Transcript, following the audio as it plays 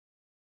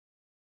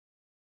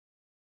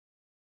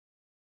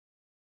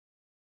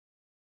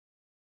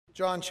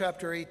John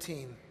chapter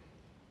 18.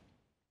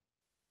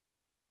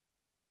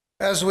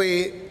 As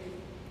we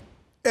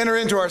enter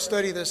into our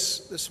study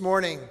this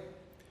morning,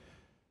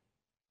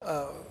 we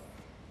are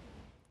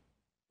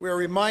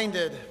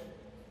reminded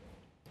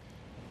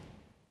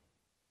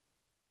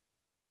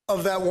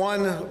of that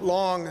one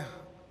long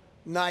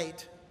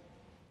night,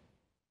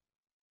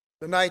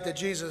 the night that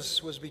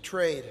Jesus was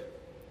betrayed,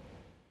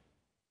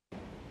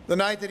 the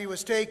night that he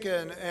was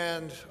taken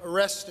and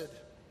arrested,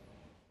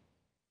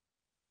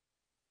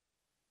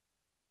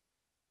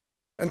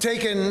 and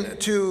taken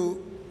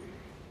to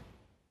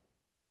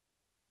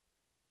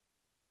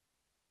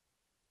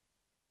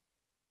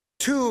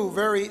two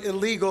very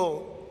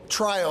illegal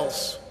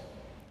trials.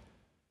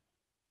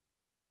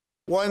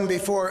 One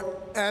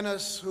before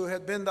Annas, who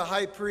had been the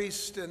high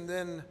priest, and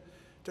then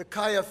to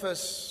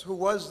Caiaphas, who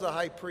was the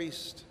high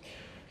priest.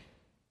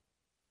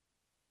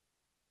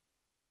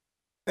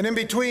 And in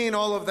between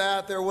all of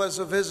that, there was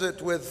a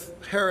visit with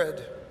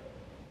Herod.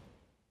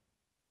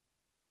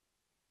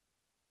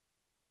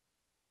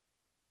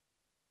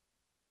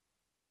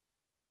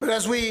 But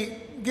as we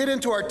get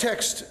into our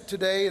text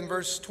today in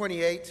verse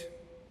 28,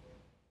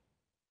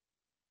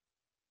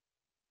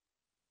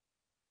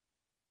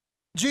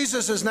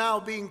 Jesus is now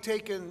being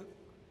taken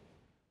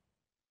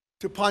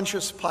to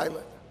Pontius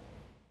Pilate.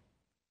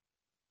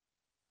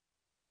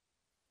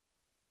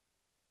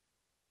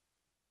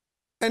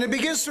 And it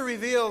begins to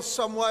reveal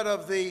somewhat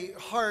of the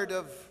heart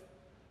of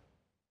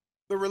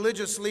the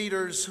religious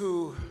leaders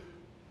who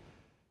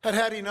had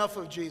had enough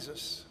of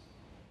Jesus.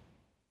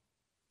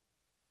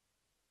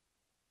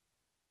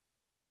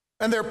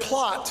 And their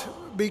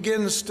plot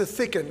begins to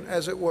thicken,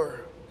 as it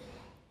were.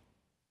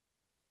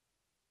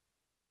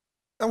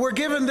 And we're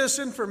given this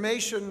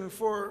information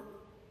for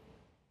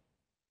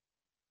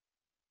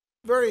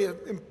very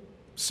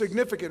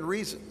significant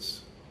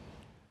reasons.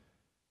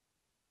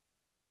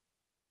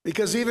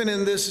 Because even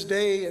in this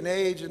day and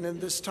age and in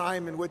this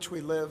time in which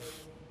we live,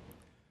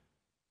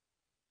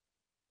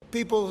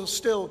 people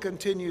still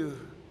continue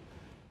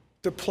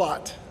to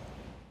plot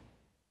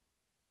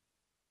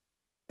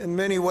in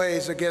many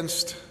ways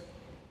against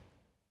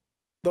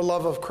the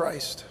love of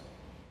Christ,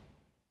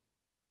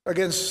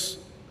 against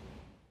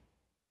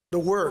the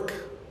work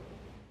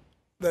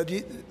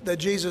that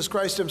Jesus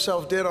Christ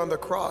himself did on the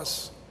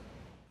cross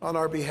on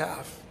our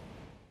behalf.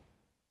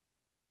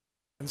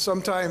 And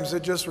sometimes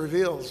it just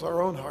reveals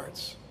our own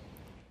hearts.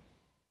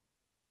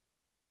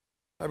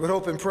 I would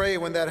hope and pray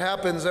when that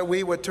happens that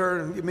we would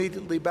turn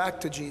immediately back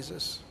to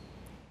Jesus.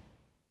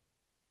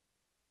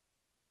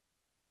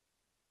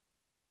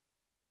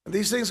 And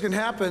these things can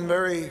happen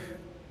very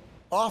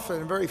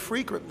often, very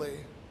frequently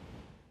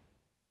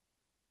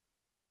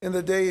in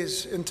the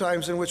days and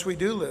times in which we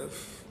do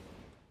live.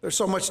 There's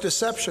so much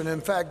deception.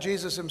 In fact,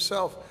 Jesus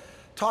himself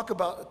talked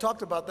about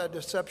that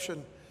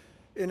deception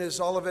in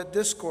his Olivet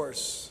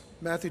Discourse,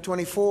 Matthew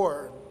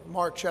 24,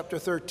 Mark chapter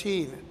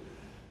 13,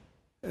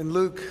 and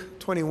Luke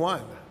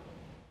 21.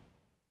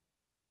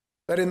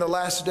 That in the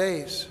last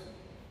days,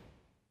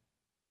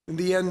 in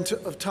the end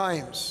of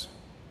times,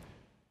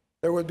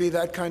 there would be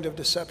that kind of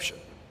deception,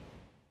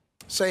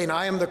 saying,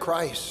 I am the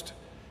Christ,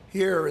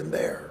 here and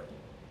there,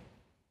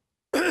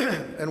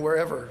 and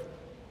wherever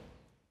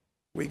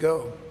we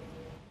go.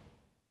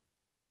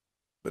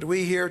 But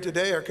we here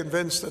today are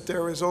convinced that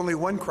there is only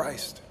one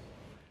Christ.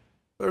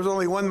 There's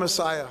only one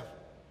Messiah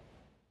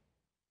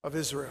of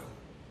Israel,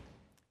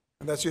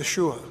 and that's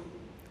Yeshua,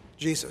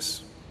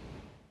 Jesus.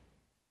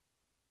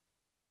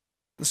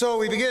 And so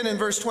we begin in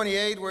verse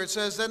 28 where it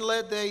says, Then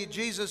led they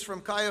Jesus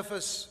from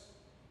Caiaphas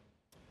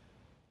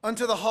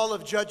unto the hall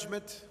of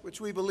judgment, which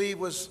we believe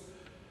was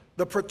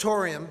the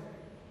praetorium,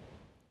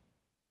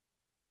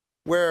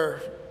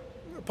 where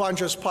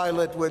Pontius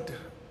Pilate would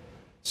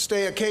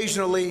stay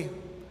occasionally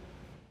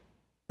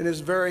in his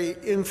very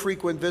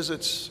infrequent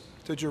visits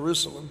to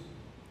Jerusalem.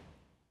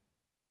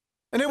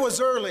 And it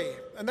was early,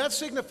 and that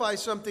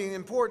signifies something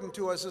important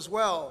to us as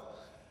well,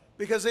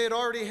 because they had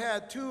already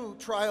had two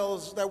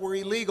trials that were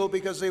illegal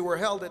because they were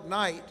held at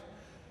night.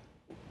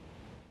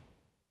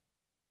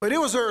 But it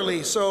was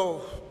early,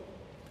 so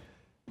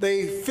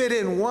they fit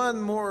in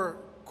one more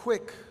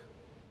quick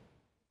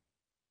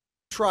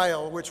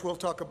trial, which we'll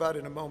talk about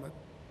in a moment.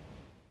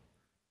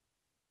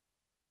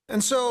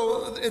 And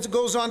so it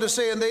goes on to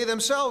say, and they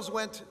themselves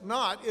went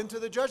not into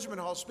the judgment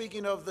hall,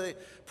 speaking of the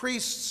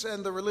priests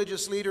and the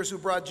religious leaders who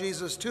brought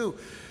Jesus to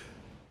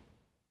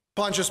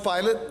Pontius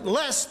Pilate,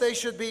 lest they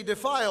should be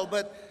defiled,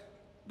 but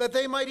that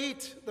they might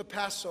eat the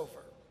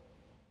Passover.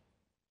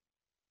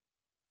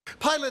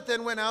 Pilate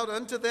then went out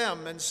unto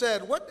them and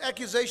said, What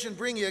accusation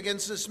bring ye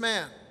against this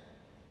man?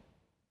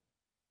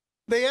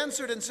 They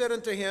answered and said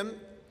unto him,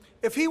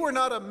 If he were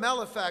not a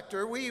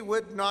malefactor, we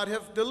would not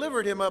have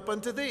delivered him up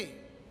unto thee.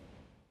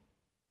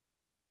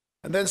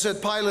 And then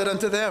said Pilate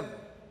unto them,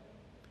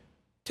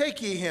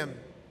 Take ye him,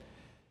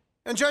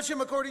 and judge him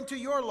according to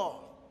your law.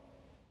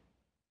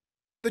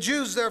 The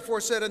Jews therefore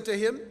said unto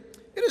him,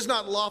 It is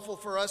not lawful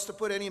for us to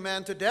put any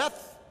man to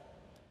death.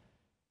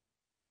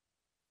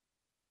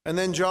 And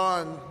then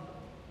John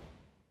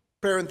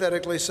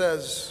parenthetically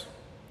says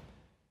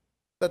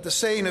that the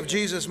saying of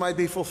Jesus might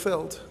be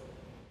fulfilled,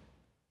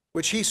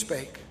 which he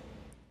spake,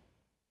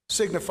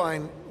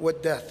 signifying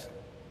what death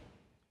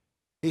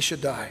he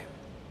should die.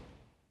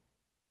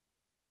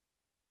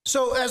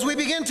 So as we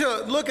begin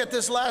to look at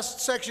this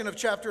last section of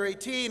chapter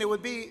 18, it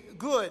would be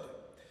good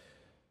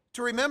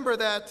to remember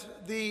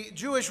that the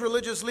Jewish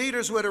religious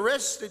leaders who had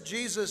arrested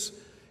Jesus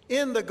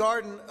in the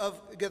Garden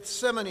of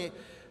Gethsemane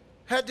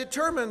had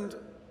determined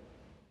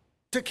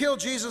to kill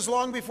Jesus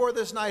long before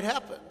this night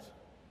happened,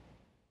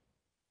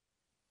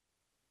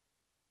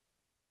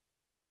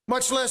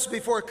 much less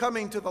before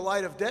coming to the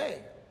light of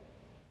day.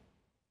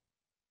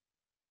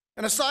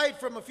 And aside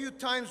from a few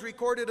times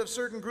recorded of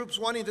certain groups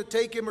wanting to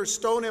take him or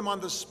stone him on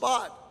the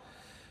spot,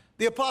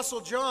 the Apostle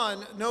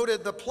John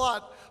noted the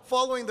plot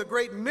following the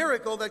great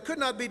miracle that could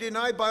not be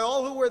denied by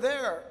all who were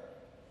there.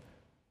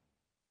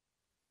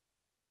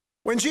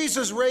 When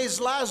Jesus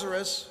raised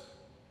Lazarus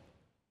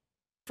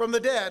from the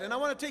dead, and I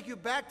want to take you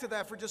back to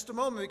that for just a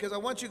moment because I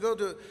want you to go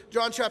to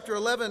John chapter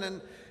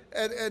 11,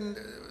 and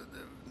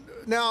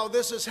now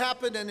this has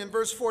happened, and in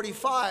verse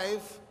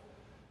 45,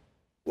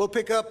 we'll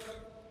pick up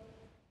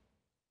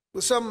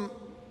with some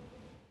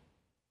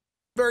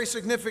very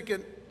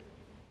significant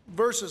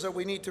verses that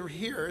we need to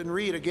hear and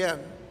read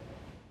again.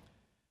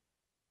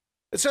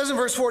 It says in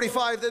verse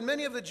 45, "Then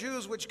many of the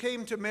Jews which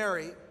came to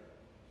Mary,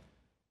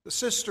 the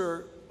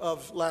sister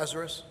of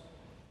Lazarus,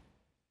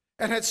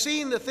 and had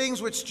seen the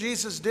things which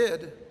Jesus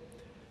did,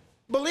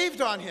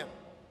 believed on him."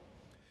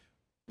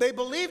 They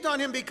believed on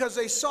him because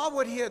they saw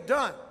what he had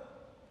done.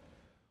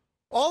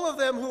 All of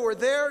them who were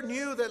there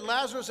knew that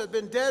Lazarus had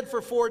been dead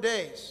for 4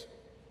 days.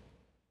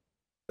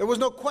 There was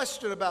no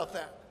question about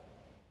that.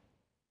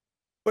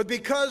 But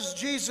because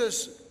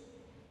Jesus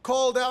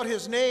called out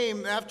his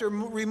name after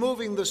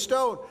removing the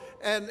stone,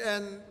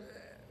 and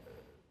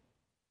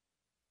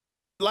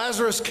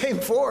Lazarus came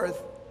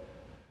forth,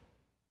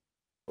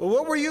 well,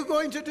 what were you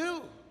going to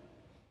do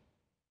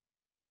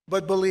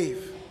but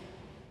believe?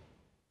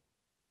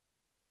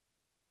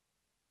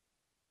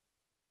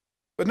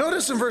 But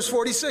notice in verse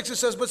 46 it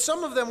says, "But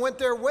some of them went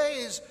their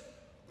ways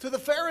to the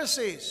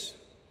Pharisees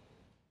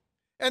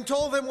and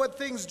told them what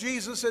things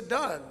Jesus had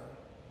done."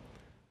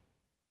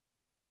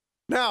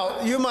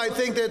 Now, you might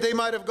think that they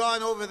might have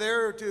gone over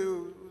there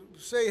to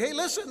say, "Hey,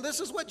 listen, this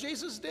is what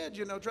Jesus did,"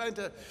 trying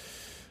to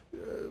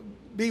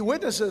be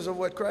witnesses of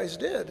what Christ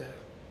did.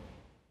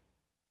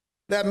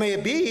 That may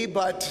be,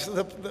 but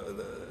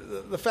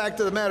the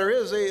fact of the matter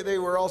is they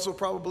were also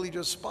probably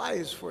just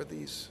spies for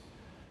these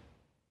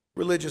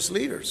religious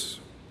leaders.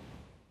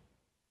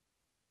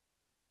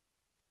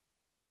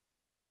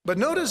 But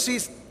notice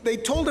they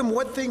told him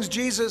what things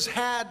Jesus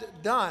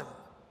had done.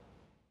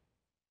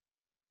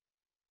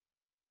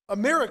 A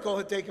miracle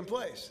had taken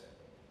place.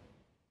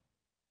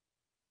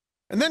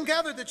 "And then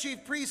gathered the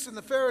chief priests and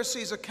the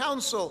Pharisees a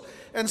council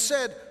and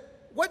said,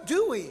 What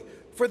do we?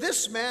 For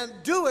this man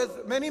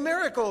doeth many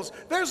miracles."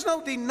 There's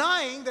no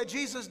denying that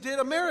Jesus did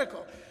a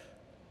miracle.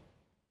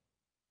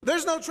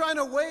 There's no trying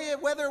to weigh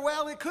it whether,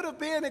 well, it could have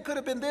been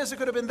this, it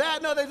could have been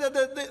that. No,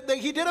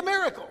 he did a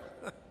miracle.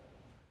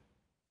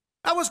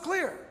 That was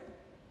clear.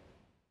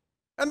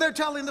 And they're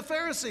telling the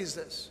Pharisees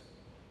this.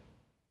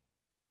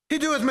 "He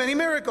doeth many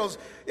miracles.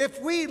 If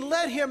we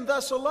let him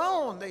thus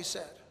alone," they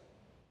said,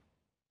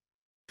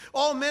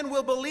 "all men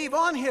will believe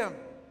on him.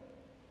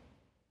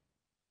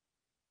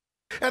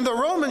 And the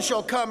Romans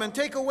shall come and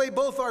take away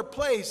both our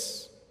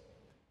place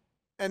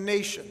and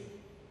nation."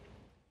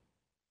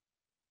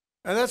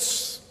 And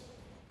that's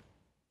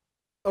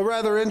a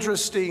rather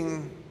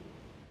interesting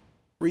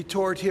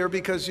retort here,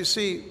 because you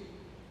see,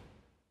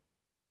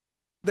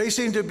 they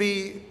seem to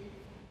be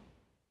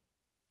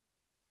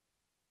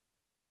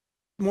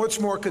much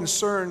more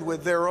concerned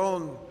with their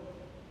own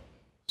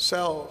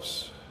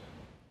selves.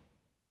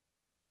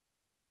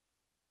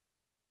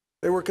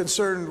 They were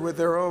concerned with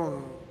their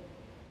own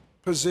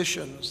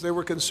positions. They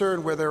were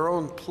concerned with their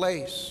own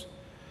place.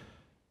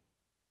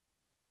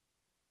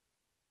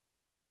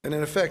 And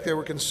in effect, they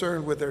were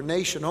concerned with their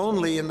nation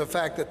only in the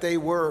fact that they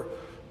were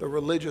the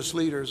religious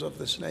leaders of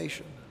this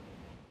nation.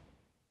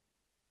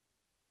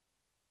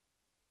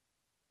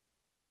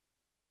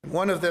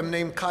 One of them,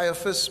 named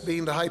Caiaphas,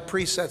 being the high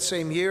priest that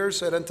same year,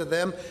 said unto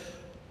them,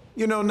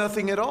 "You know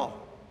nothing at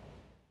all,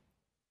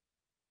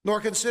 nor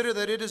consider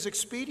that it is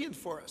expedient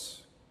for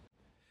us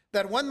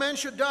that one man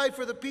should die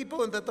for the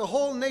people, and that the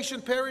whole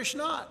nation perish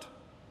not."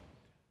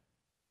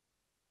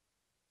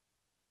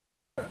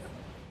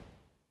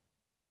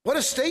 What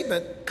a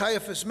statement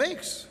Caiaphas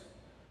makes,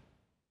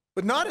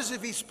 but not as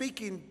if he's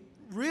speaking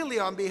really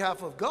on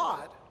behalf of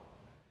God.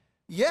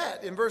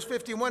 Yet, in verse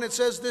 51, it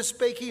says, "This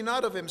spake he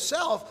not of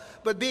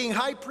himself, but being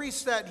high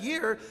priest that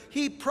year,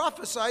 he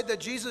prophesied that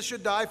Jesus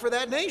should die for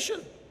that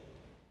nation."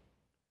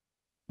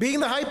 Being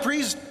the high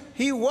priest,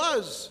 he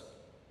was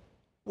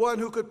one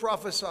who could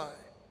prophesy.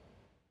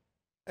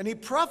 And he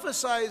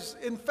prophesies,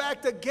 in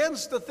fact,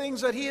 against the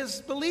things that he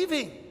is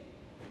believing.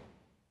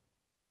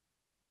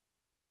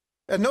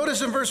 And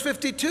notice in verse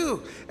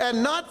 52,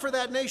 "And not for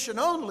that nation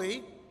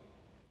only,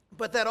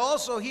 but that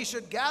also he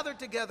should gather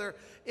together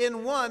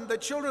in one the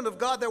children of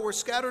God that were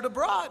scattered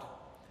abroad.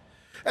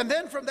 And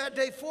then from that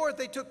day forth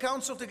they took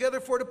counsel together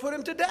for to put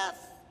him to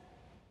death.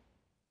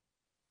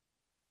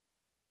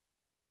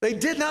 They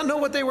did not know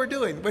what they were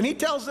doing. When he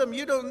tells them,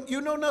 you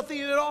know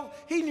nothing at all,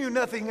 he knew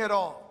nothing at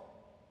all.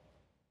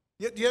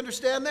 Do you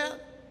understand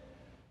that?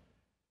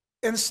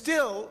 And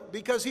still,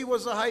 because he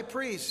was a high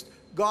priest,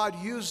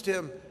 God used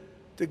him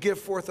to give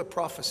forth a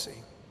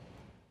prophecy.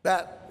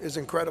 That is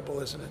incredible,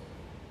 isn't it?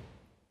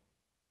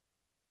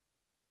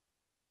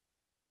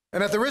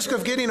 And at the risk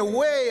of getting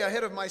way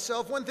ahead of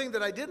myself, one thing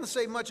that I didn't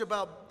say much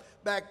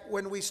about back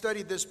when we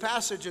studied this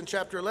passage in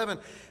chapter 11,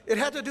 it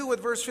had to do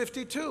with verse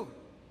 52.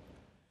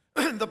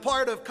 The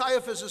part of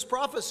Caiaphas'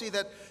 prophecy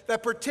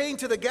that pertained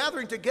to the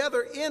gathering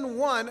together in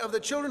one of the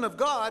children of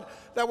God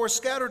that were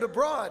scattered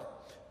abroad.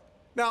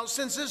 Now,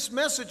 since this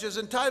message is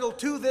entitled,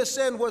 "To This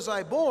End Was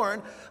I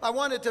Born," I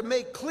wanted to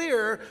make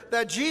clear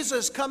that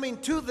Jesus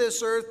coming to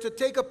this earth to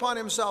take upon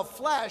himself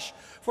flesh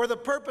for the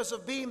purpose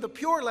of being the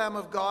pure Lamb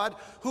of God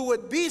who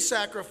would be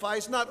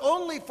sacrificed not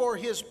only for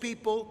his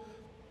people,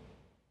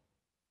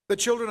 the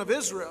children of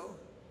Israel,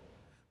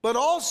 but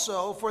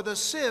also for the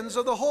sins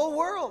of the whole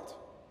world.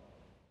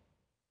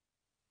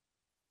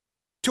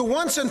 To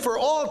once and for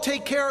all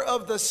take care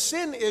of the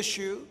sin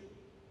issue.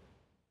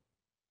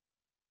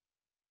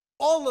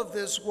 All of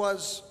this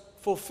was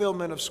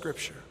fulfillment of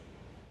Scripture.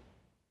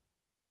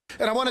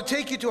 And I want to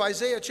take you to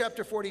Isaiah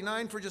chapter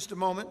 49 for just a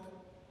moment.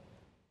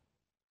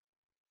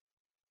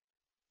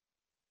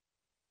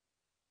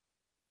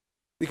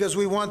 Because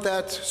we want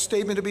that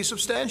statement to be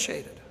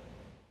substantiated.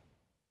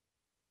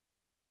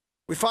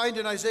 We find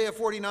in Isaiah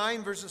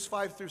 49 verses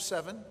 5 through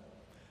 7.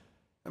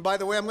 And by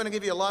the way, I'm going to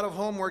give you a lot of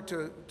homework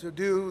to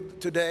do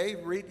today.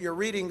 Your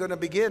reading going to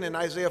begin in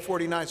Isaiah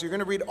 49. So you're going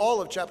to read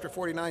all of chapter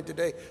 49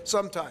 today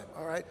sometime,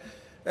 all right?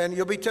 And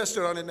you'll be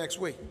tested on it next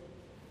week.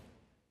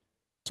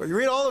 So you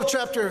read all of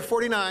chapter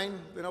 49,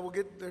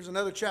 then there's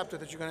another chapter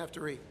that you're going to have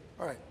to read.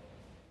 All right.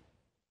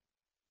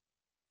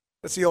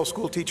 That's the old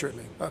school teacher in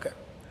me. Okay.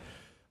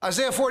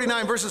 Isaiah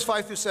 49 verses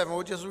 5 through 7.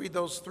 We'll just read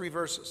those three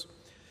verses.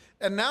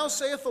 "And now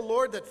saith the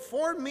Lord that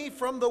formed me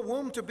from the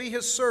womb to be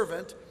his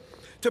servant,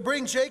 to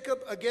bring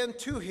Jacob again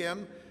to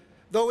him,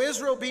 though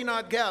Israel be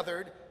not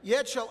gathered,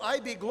 yet shall I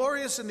be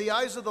glorious in the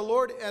eyes of the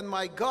Lord, and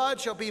my God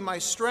shall be my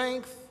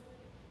strength."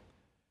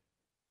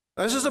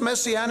 Now, this is a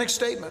messianic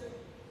statement.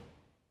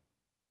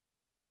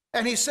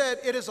 "And he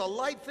said, It is a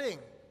light thing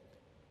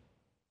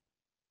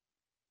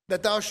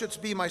that thou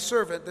shouldst be my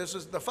servant." This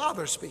is the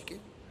Father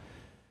speaking.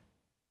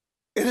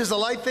 "It is a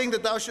light thing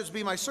that thou shouldst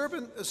be my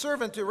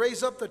servant to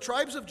raise up the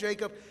tribes of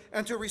Jacob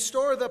and to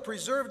restore the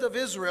preserved of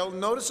Israel."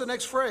 Notice the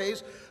next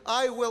phrase,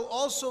 "I will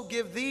also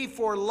give thee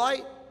for a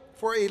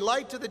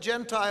light to the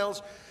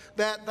Gentiles,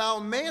 that thou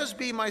mayest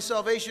be my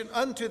salvation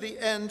unto the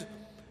end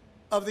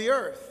of the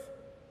earth."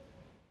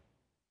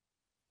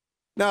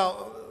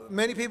 Now,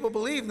 many people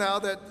believe now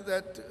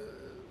that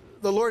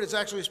the Lord is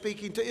actually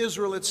speaking to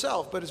Israel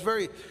itself, but it's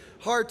very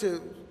hard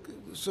to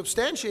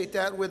substantiate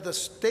that with the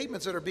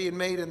statements that are being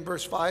made in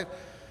verse 5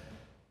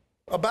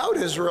 about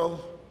Israel,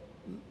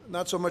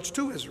 not so much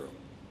to Israel.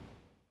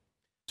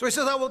 So he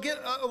says, I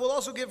will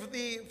also give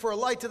thee for a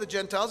light to the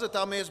Gentiles, that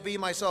thou mayest be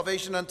my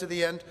salvation unto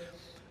the end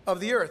of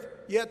the earth.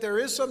 Yet there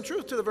is some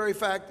truth to the very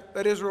fact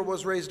that Israel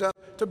was raised up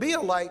to be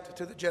a light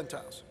to the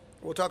Gentiles.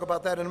 We'll talk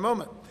about that in a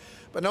moment.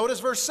 But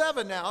notice verse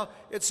 7 now.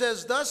 It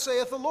says, "Thus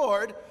saith the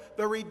Lord,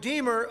 the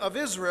Redeemer of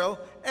Israel,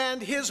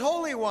 and his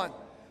Holy One."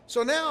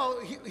 So now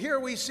here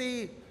we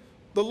see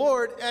the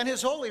Lord and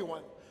his Holy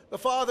One, the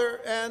Father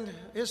and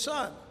his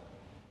Son.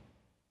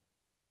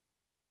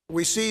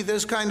 We see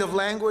this kind of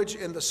language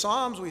in the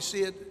Psalms. We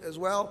see it as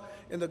well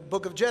in the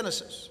book of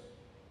Genesis.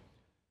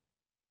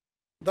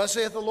 "Thus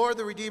saith the Lord,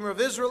 the Redeemer of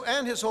Israel,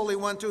 and his Holy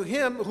One, to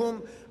him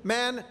whom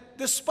man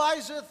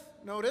despiseth,"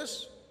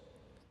 notice,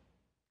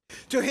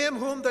 "to him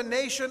whom the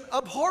nation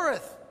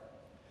abhorreth.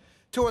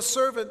 To a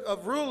servant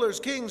of rulers,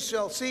 kings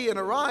shall see and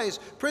arise.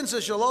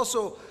 Princes shall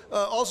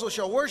also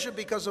shall worship,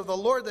 because of the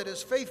Lord that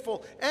is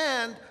faithful,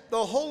 and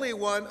the Holy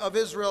One of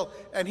Israel,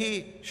 and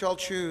he shall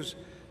choose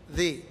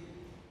thee."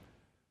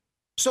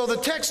 So the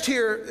text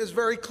here is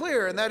very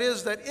clear, and that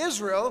is that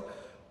Israel,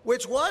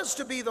 which was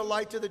to be the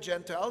light to the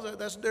Gentiles,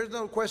 there's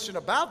no question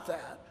about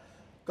that.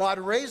 God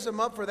raised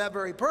them up for that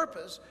very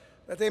purpose,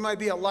 that they might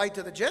be a light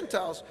to the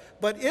Gentiles.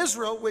 But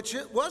Israel, which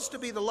was to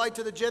be the light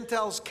to the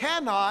Gentiles,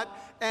 cannot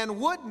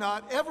and would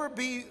not ever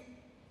be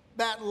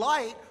that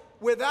light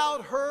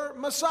without her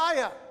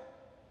Messiah.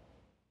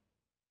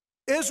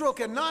 Israel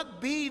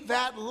cannot be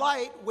that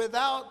light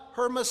without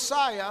her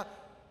Messiah,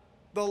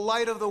 the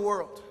light of the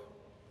world.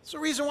 It's the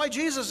reason why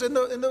Jesus, in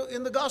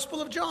the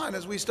Gospel of John,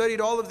 as we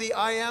studied all of the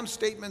I am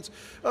statements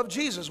of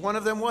Jesus, one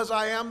of them was,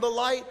 "I am the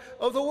light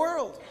of the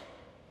world."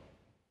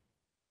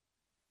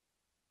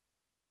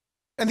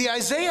 And the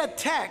Isaiah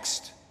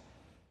text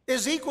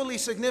is equally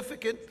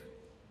significant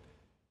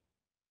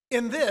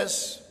in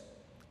this,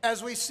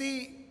 as we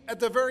see at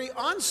the very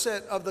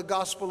onset of the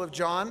Gospel of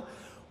John,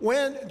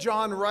 when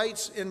John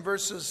writes in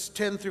verses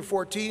 10 through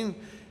 14,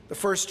 The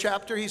first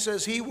chapter, he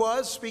says, he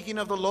was, speaking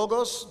of the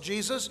Logos,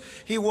 Jesus,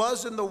 he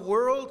was in the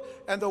world,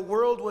 and the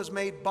world was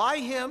made by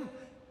him,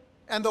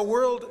 and the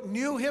world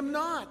knew him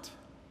not.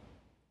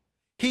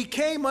 He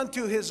came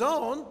unto his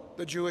own,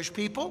 the Jewish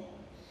people.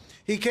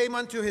 He came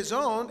unto his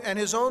own, and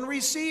his own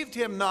received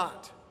him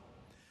not.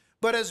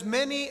 But as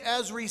many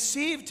as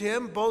received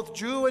him, both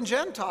Jew and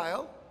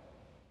Gentile,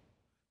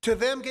 to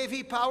them gave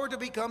he power to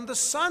become the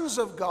sons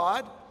of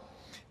God,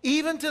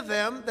 even to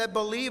them that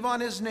believe on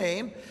his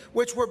name,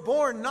 which were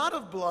born not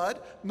of blood,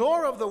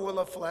 nor of the will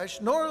of flesh,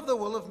 nor of the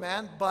will of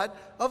man, but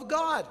of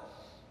God.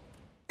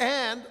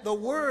 And the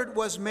Word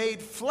was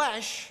made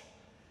flesh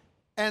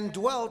and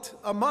dwelt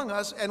among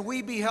us, and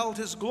we beheld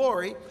his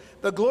glory,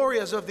 the glory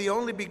as of the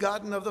only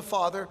begotten of the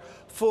Father,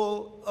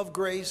 full of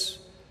grace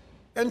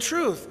and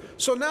truth.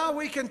 So now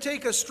we can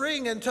take a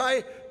string and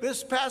tie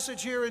this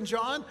passage here in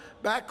John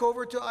back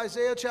over to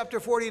Isaiah chapter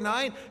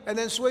 49, and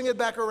then swing it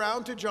back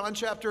around to John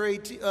chapter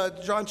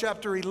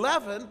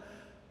 11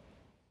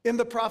 in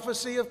the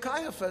prophecy of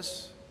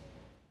Caiaphas,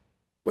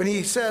 when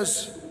he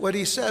says what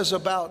he says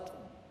about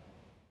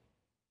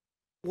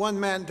one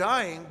man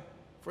dying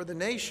for the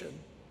nation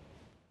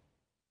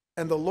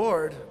and the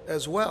Lord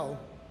as well.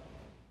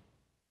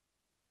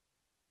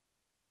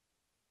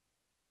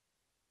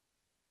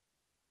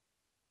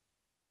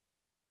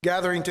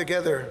 Gathering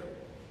together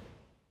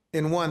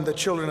in one the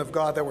children of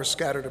God that were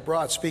scattered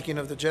abroad, speaking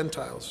of the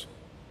Gentiles.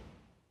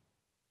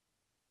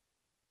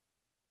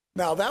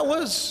 Now that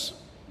was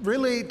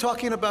really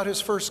talking about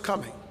his first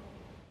coming.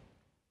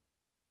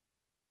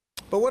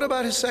 But what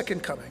about his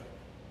second coming?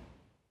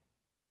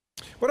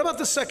 What about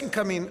the second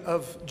coming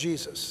of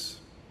Jesus?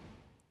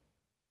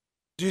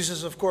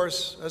 Jesus, of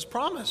course, has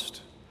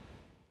promised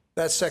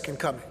that second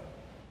coming.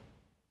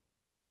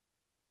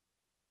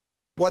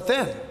 What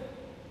then?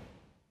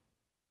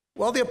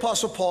 Well, the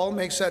Apostle Paul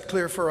makes that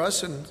clear for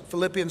us in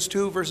Philippians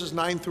 2, verses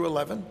 9 through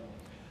 11.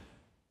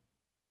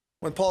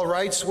 When Paul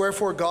writes,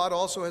 "Wherefore God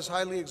also has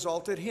highly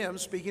exalted him,"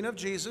 speaking of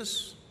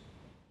Jesus,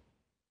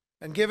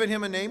 "and given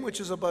him a name which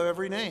is above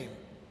every name,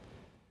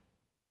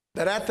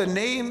 that at the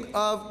name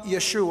of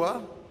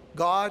Yeshua,"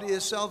 God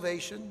is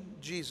salvation,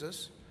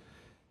 Jesus,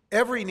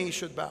 "every knee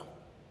should bow,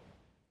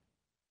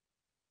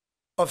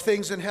 of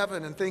things in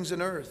heaven and things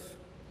in earth,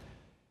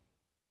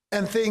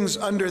 and things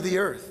under the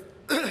earth,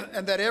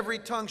 and that every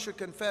tongue should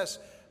confess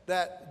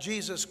that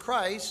Jesus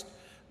Christ,"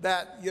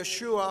 that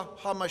Yeshua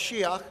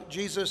HaMashiach,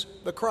 Jesus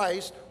the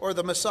Christ, or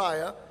the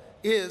Messiah,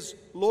 is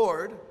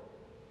Lord,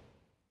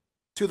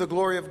 to the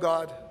glory of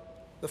God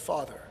the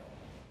Father.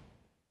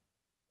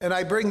 And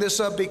I bring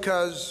this up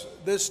because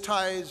this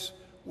ties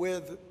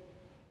with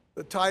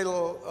the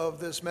title of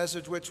this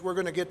message, which we're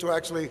going to get to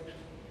actually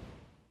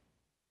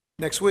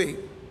next week,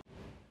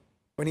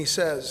 when he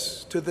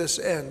says, "To this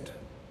end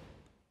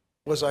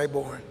was I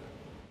born."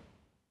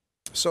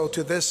 So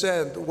to this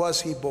end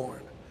was he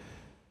born.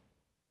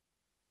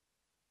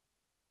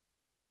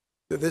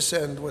 To this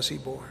end was he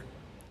born.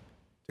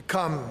 To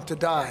come, to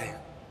die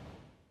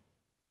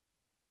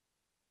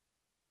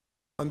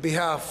on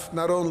behalf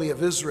not only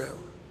of Israel,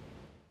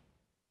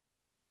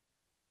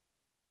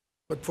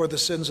 but for the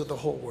sins of the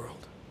whole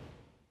world.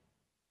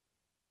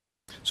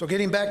 So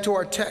getting back to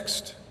our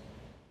text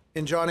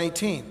in John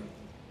 18,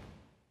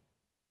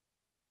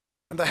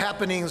 and the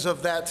happenings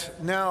of that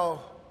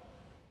now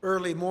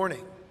early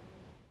morning.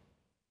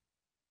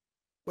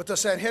 What the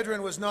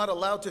Sanhedrin was not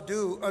allowed to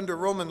do under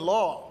Roman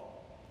law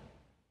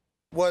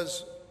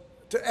was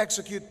to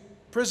execute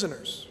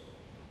prisoners.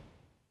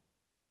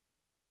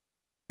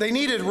 They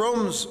needed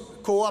Rome's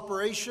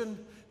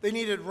cooperation. They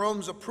needed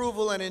Rome's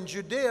approval. And in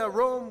Judea,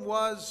 Rome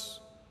was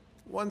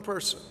one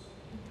person: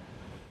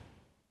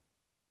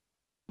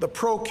 the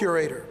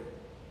procurator,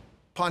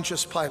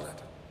 Pontius Pilate,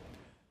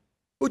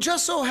 who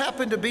just so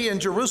happened to be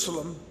in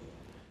Jerusalem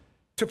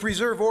to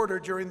preserve order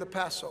during the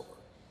Passover.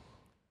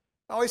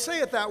 Now, I say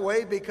it that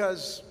way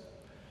because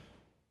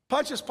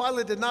Pontius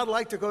Pilate did not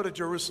like to go to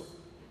Jerusalem.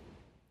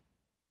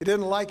 He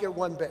didn't like it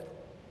one bit.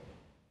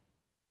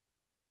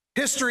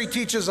 History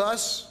teaches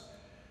us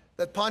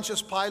that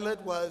Pontius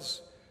Pilate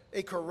was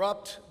a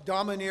corrupt,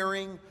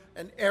 domineering,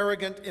 and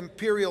arrogant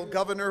imperial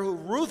governor who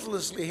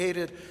ruthlessly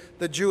hated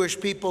the Jewish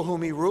people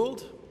whom he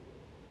ruled.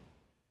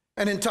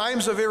 And in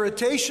times of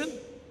irritation,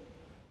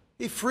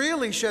 he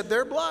freely shed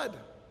their blood.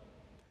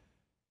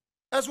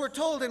 As we're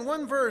told in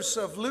one verse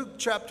of Luke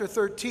chapter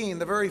 13,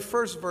 the very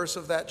first verse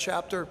of that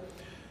chapter,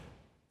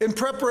 in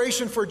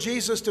preparation for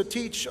Jesus to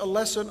teach a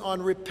lesson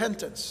on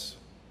repentance.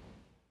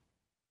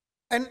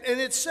 And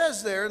it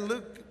says there, and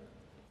Luke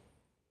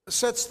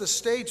sets the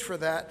stage for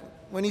that,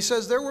 when he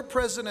says, "There were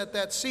present at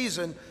that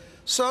season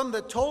some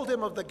that told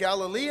him of the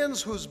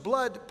Galileans whose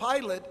blood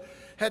Pilate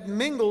had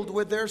mingled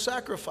with their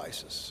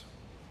sacrifices."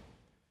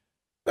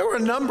 There were a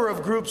number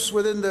of groups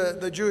within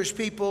the Jewish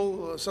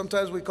people,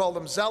 sometimes we call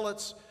them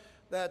zealots,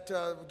 that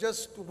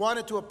just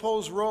wanted to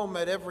oppose Rome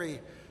at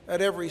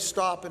every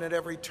stop and at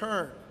every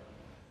turn.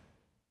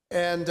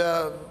 And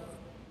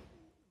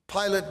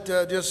Pilate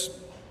just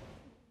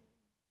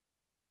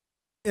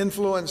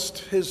influenced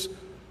his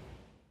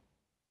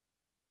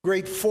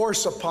great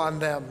force upon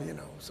them, you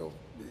know. So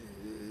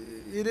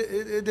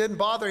it didn't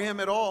bother him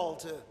at all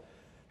to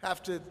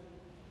have to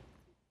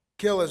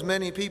kill as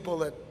many people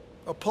that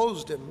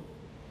opposed him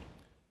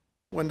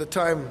when the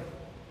time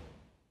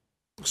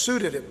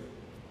suited him.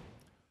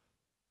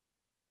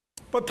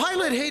 But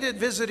Pilate hated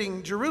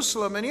visiting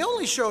Jerusalem, and he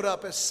only showed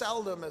up as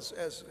seldom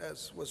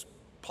as was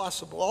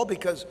possible, all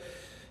because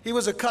he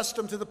was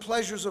accustomed to the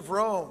pleasures of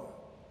Rome.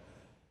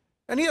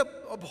 And he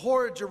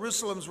abhorred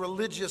Jerusalem's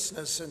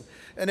religiousness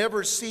and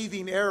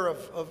ever-seething air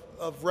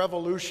of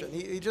revolution.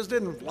 He just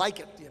didn't like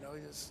it, you know,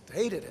 he just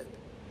hated it.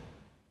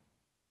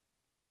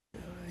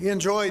 He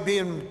enjoyed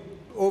being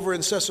over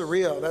in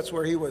Caesarea. That's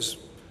where he was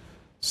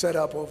set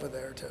up over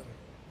there to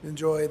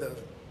enjoy the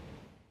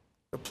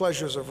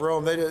pleasures of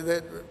Rome. They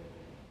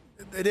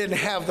didn't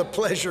have the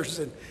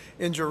pleasures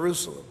in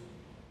Jerusalem,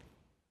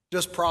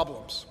 just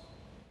problems.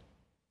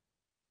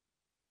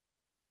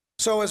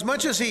 So as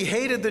much as he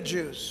hated the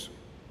Jews,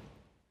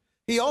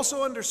 he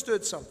also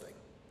understood something.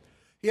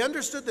 He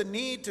understood the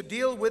need to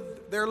deal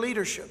with their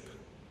leadership,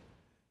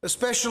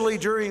 especially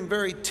during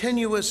very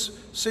tenuous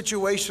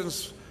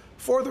situations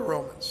for the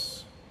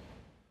Romans.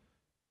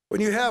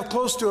 When you have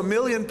close to 1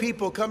 million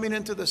people coming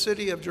into the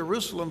city of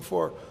Jerusalem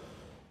for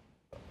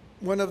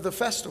one of the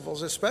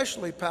festivals,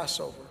 especially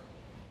Passover,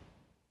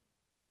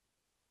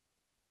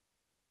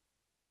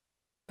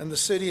 and the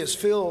city is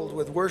filled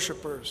with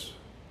worshipers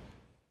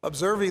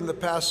observing the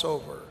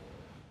Passover,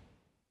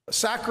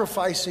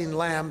 sacrificing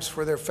lambs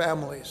for their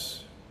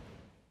families,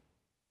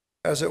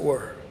 as it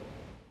were.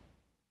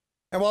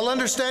 And while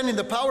understanding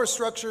the power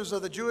structures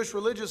of the Jewish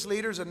religious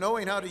leaders and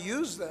knowing how to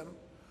use them,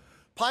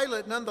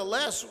 Pilate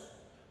nonetheless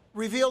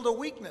revealed a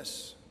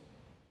weakness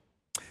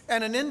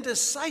and an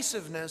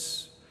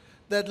indecisiveness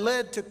that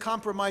led to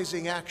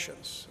compromising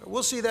actions.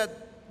 We'll see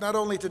that not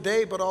only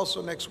today, but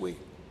also next week.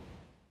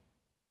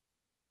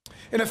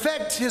 In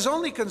effect, his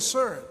only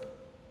concern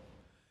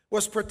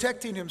was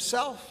protecting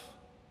himself,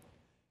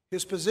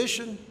 his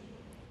position,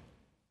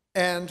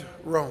 and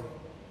Rome.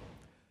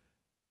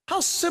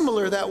 How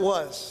similar that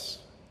was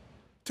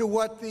to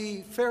what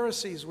the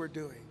Pharisees were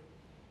doing,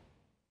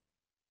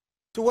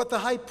 to what the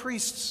high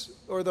priests,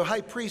 or the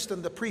high priest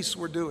and the priests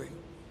were doing,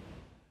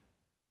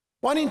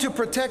 wanting to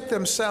protect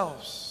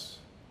themselves,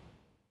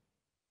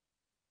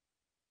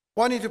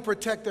 wanting to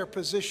protect their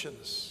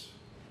positions,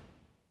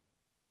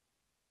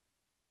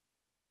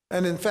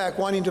 and in fact,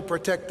 wanting to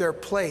protect their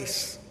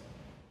place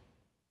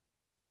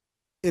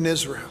in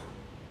Israel.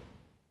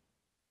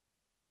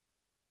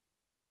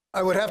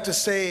 I would have to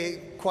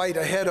say, quite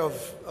ahead of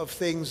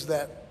things,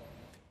 that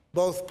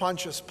both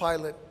Pontius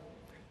Pilate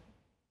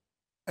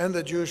and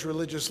the Jewish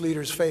religious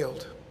leaders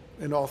failed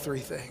in all three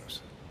things.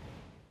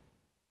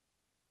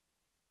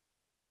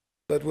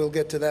 But we'll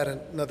get to that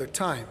another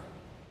time.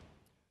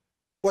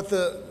 What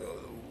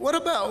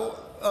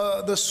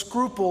about the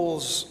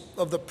scruples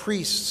of the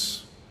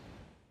priests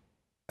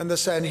and the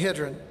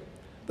Sanhedrin?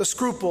 The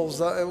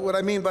scruples, what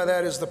I mean by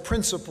that is the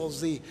principles,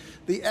 the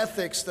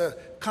ethics, the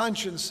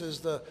consciences,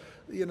 the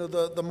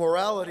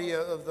morality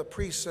of the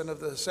priests and of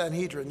the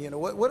Sanhedrin.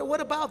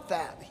 What about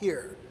that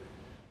here?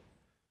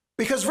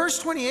 Because verse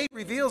 28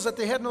 reveals that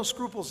they had no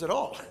scruples at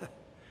all.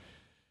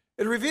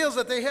 It reveals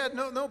that they had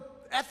no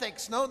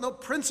ethics, no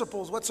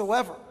principles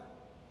whatsoever.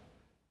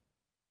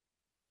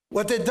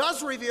 What it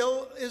does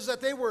reveal is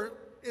that they were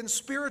in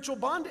spiritual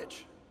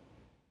bondage.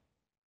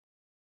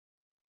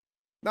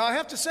 Now, I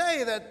have to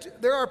say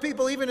that there are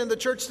people even in the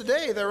church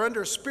today that are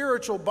under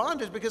spiritual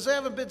bondage because they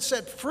haven't been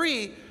set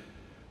free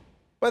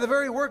by the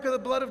very work of the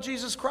blood of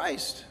Jesus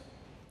Christ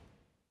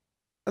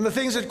and the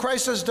things that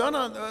Christ has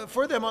done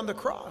for them on the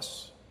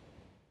cross.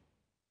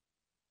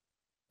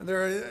 And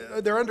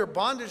they're under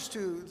bondage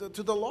to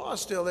the law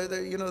still.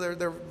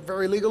 They're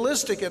very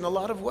legalistic in a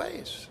lot of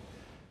ways.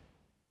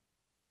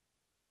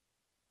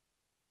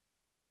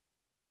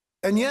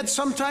 And yet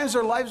sometimes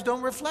their lives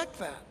don't reflect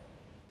that.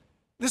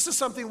 This is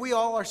something we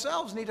all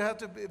ourselves need to have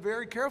to be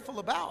very careful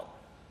about.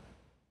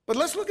 But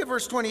let's look at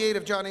verse 28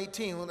 of John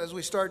 18 as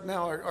we start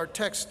now our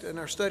text and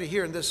our study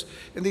here in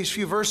these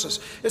few verses.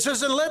 It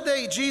says, "And led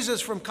they Jesus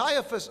from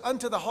Caiaphas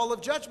unto the hall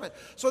of judgment."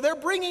 So they're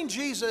bringing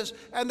Jesus,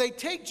 and they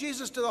take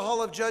Jesus to the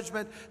hall of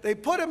judgment. They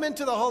put him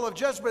into the hall of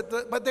judgment,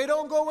 but they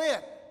don't go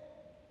in.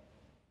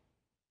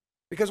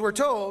 Because we're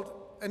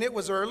told, and it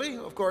was early,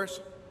 of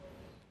course.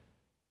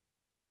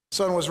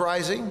 Sun was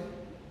rising,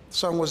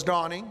 sun was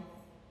dawning.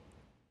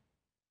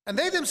 And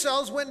they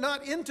themselves went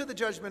not into the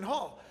judgment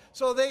hall.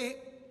 So they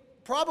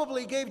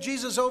probably gave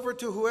Jesus over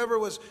to whoever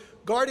was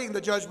guarding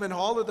the judgment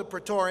hall or the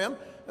praetorium.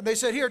 And they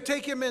said, "Here,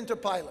 take him into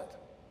Pilate."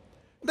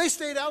 They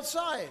stayed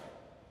outside.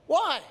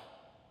 Why?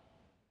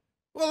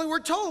 Well, we're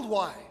told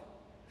why.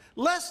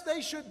 Lest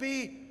they should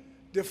be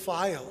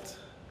defiled.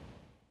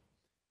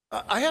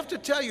 I have to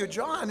tell you,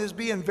 John is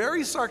being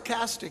very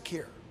sarcastic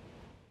here.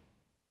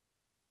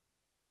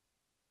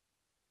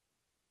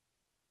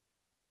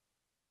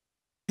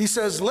 He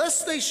says,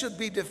 lest they should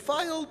be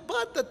defiled,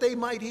 but that they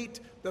might eat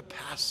the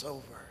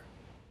Passover.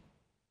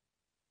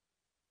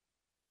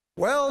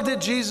 Well did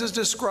Jesus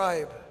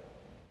describe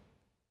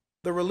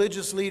the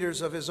religious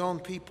leaders of his own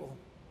people.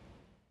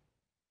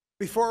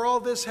 Before all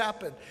this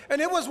happened.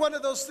 And it was one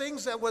of those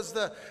things that was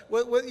the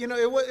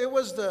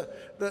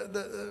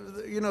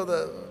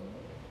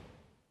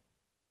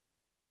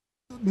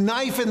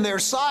knife in their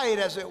side,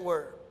 as it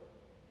were.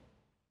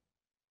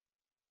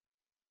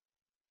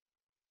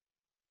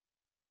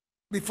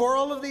 Before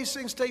all of these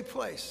things take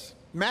place,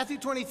 Matthew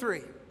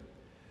 23.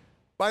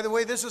 By the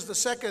way, this is the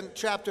second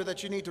chapter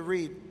that you need to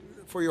read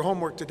for your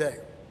homework today.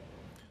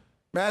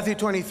 Matthew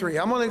 23.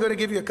 I'm only going to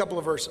give you a couple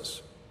of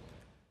verses,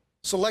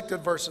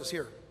 selected verses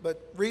here.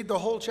 But read the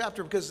whole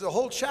chapter, because the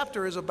whole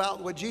chapter is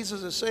about what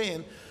Jesus is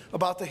saying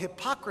about the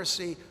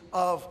hypocrisy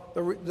of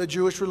the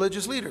Jewish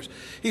religious leaders.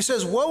 He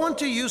says, "Woe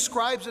unto you,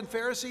 scribes and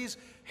Pharisees,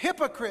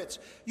 hypocrites,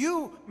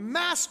 you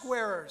mask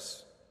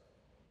wearers!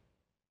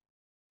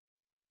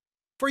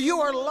 For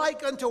you are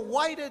like unto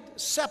whited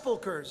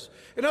sepulchres."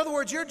 In other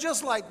words, you're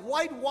just like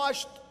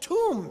whitewashed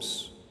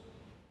tombs,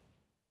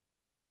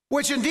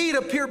 which indeed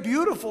appear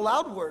beautiful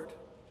outward,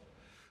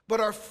 but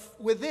are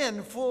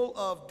within full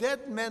of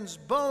dead men's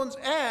bones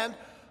and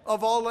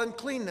of all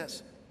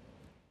uncleanness.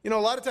 You know,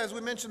 a lot of times we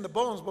mention the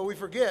bones, but we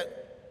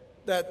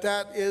forget that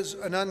that is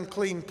an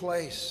unclean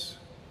place.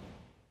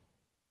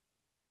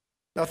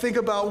 Now think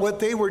about what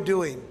they were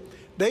doing.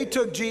 They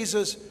took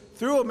Jesus,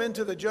 threw him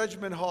into the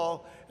judgment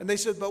hall, and they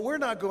said, "But we're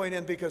not going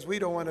in because we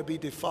don't want to be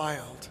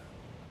defiled."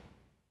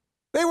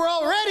 They were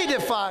already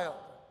defiled.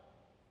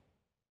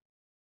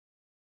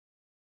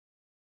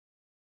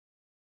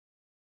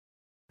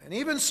 And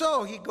even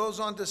so, he goes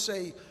on to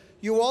say,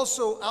 "You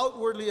also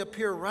outwardly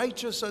appear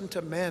righteous unto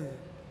men,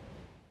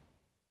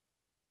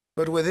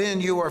 but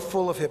within you are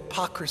full of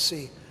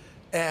hypocrisy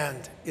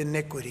and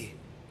iniquity,"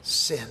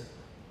 sin.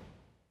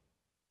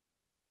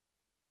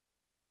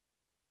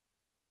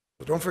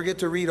 So don't forget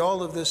to read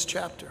all of this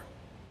chapter.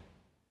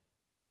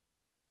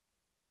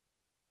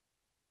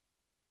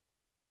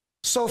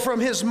 So from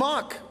his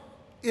mock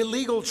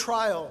illegal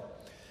trial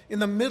in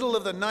the middle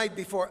of the night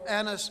before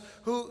Annas,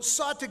 who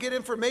sought to get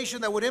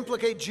information that would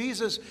implicate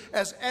Jesus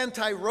as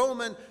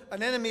anti-Roman,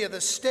 an enemy of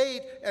the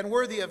state, and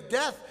worthy of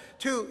death,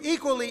 to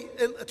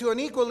an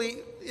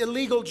equally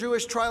illegal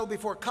Jewish trial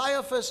before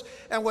Caiaphas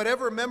and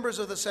whatever members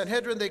of the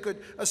Sanhedrin they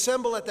could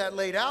assemble at that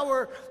late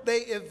hour, they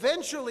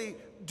eventually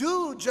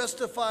do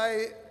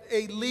justify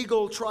a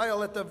legal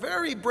trial at the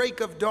very break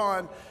of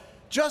dawn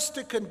just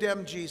to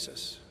condemn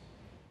Jesus.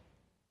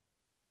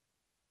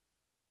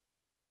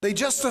 They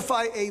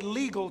justify a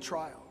legal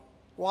trial.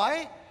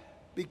 Why?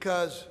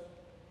 Because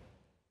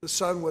the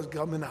sun was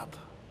coming up.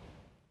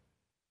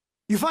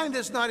 You find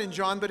this not in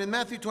John, but in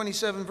Matthew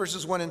 27,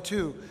 verses 1 and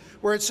 2,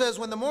 where it says,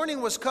 "When the morning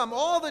was come,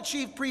 all the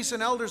chief priests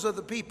and elders of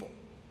the people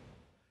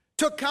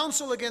took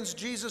counsel against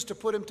Jesus to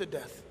put him to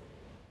death.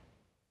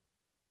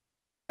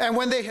 And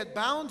when they had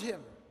bound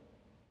him,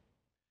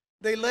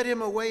 they led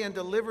him away and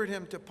delivered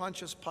him to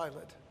Pontius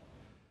Pilate,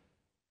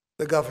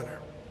 the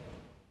governor."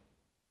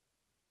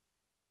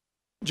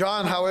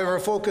 John, however,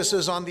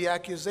 focuses on the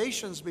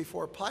accusations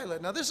before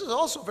Pilate. Now, this is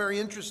also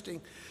very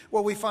interesting,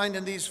 what we find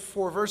in these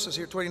four verses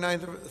here, 29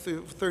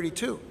 through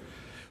 32.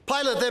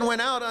 "Pilate then went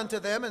out unto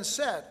them and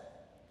said,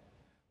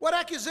 What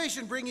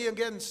accusation bring ye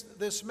against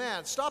this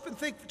man?" Stop and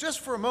think just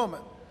for a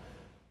moment.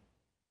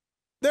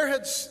 There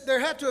had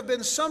to have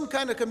been some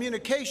kind of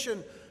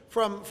communication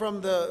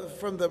from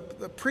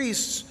the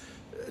priests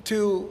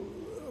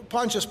to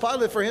Pontius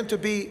Pilate for him to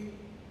be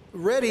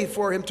ready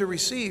for him to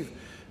receive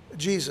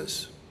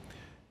Jesus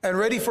and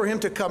ready for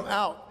him to come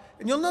out.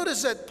 And you'll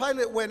notice that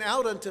Pilate went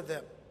out unto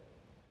them.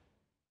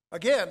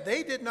 Again,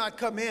 they did not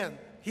come in.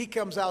 He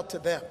comes out to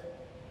them.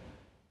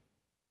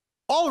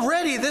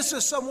 Already this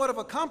is somewhat of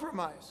a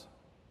compromise.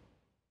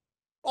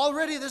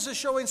 Already this is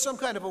showing some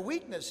kind of a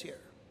weakness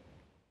here.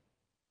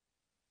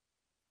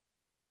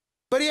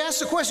 But he asked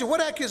the question,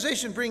 "What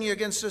accusation bring ye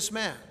against this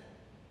man?"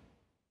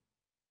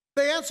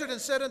 They answered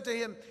and said unto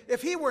him,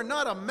 "If he were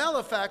not a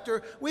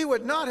malefactor, we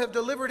would not have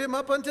delivered him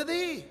up unto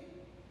thee."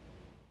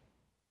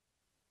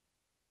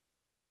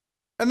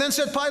 And then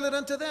said Pilate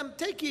unto them,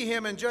 "Take ye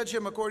him and judge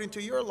him according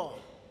to your law."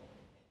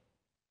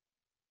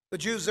 The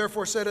Jews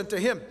therefore said unto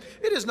him,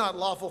 "It is not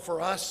lawful for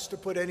us to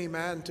put any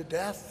man to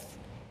death."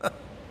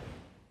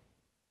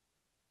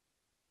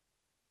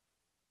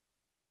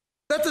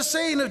 That the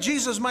saying of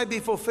Jesus might be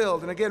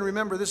fulfilled. And again,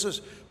 remember, this is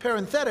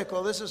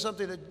parenthetical. This is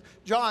something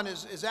that John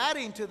is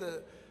adding to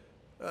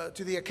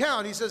the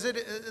account. He says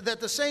that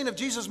the saying of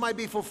Jesus might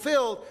be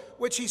fulfilled,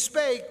 which he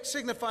spake,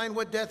 signifying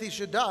what death he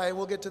should die. And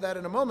we'll get to that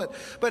in a moment.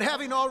 But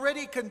having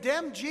already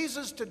condemned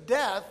Jesus to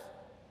death,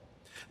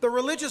 the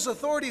religious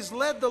authorities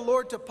led the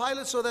Lord to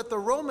Pilate so that the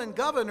Roman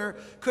governor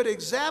could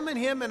examine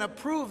him and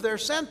approve their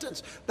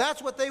sentence.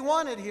 That's what they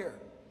wanted here,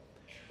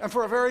 and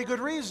for a very good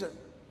reason.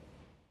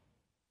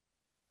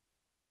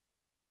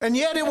 And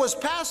yet it was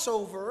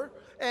Passover,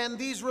 and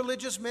these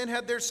religious men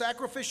had their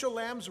sacrificial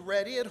lambs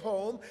ready at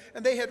home,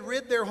 and they had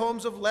rid their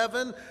homes of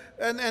leaven,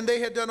 and they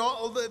had done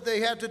all that they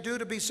had to do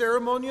to be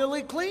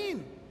ceremonially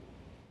clean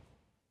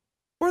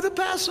for the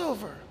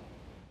Passover.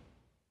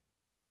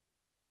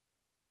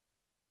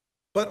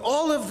 But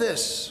all of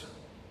this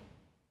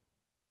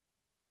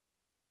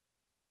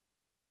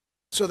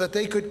so that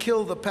they could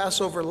kill the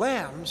Passover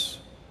lambs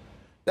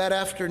that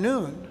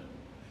afternoon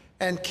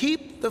and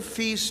keep the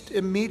feast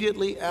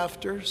immediately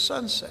after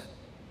sunset.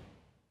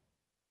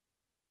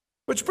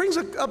 Which brings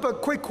up a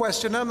quick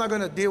question. I'm not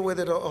going to deal with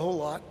it a whole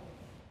lot.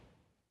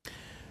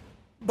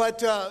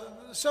 But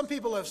some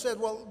people have said,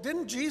 well,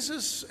 didn't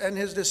Jesus and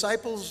his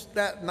disciples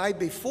that night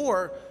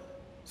before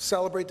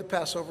celebrate the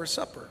Passover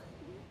supper?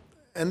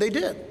 And they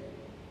did.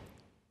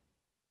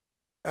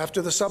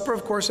 After the supper,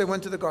 of course, they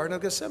went to the Garden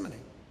of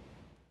Gethsemane.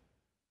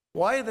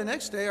 Why the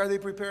next day are they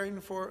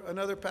preparing for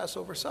another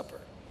Passover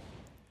supper?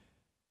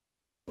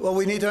 What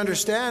we need to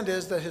understand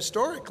is that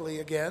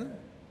historically, again,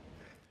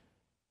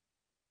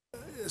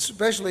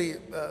 especially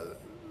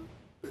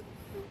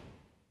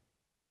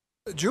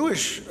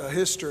Jewish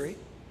history,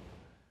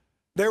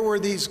 there were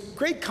these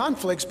great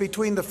conflicts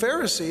between the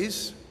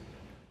Pharisees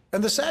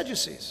and the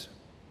Sadducees.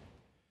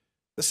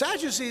 The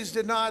Sadducees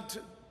did not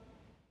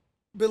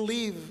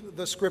believe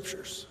the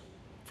scriptures,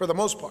 for the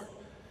most part.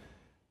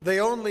 They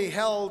only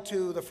held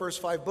to the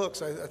first 5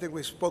 books. I think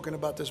we've spoken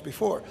about this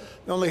before.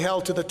 They only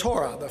held to the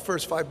Torah, the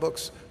first 5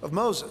 books of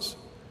Moses.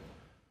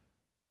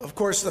 Of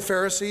course, the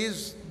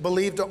Pharisees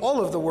believed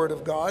all of the Word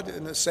of God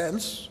in a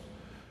sense.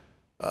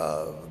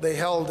 They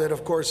held it,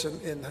 of course,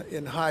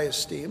 in high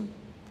esteem.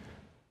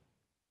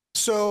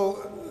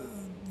 So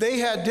they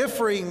had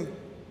differing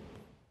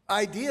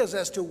ideas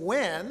as to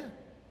when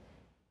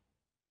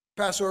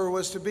Passover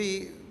was to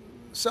be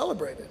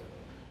celebrated.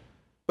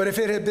 But if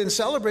it had been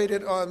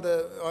celebrated on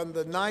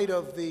the night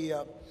of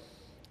the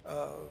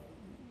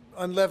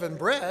unleavened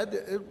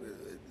bread,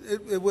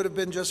 it would have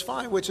been just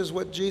fine, which is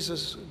what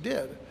Jesus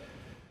did.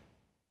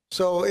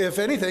 So if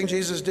anything,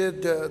 Jesus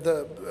did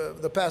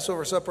the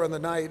Passover supper on the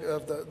night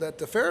that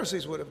the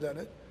Pharisees would have done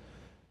it.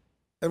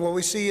 And what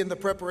we see in the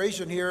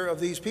preparation here of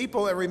these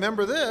people, and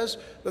remember this,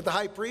 that the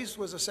high priest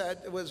was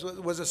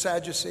a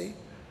Sadducee,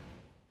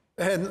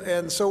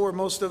 and so were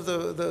most of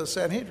the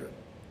Sanhedrin.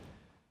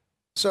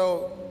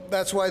 So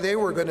that's why they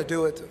were going to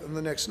do it on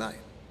the next night.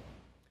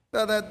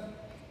 Now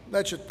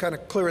that should kind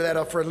of clear that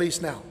up for at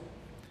least now.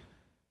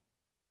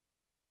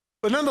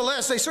 But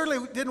nonetheless, they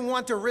certainly didn't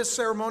want to risk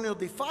ceremonial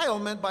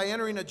defilement by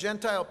entering a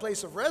Gentile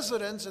place of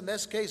residence, in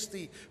this case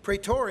the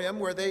Praetorium,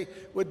 where there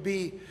would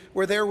be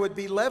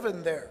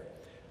leaven there.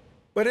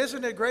 But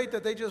isn't it great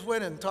that they just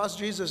went and tossed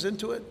Jesus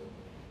into it?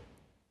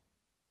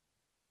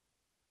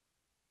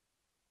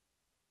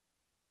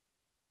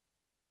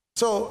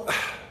 So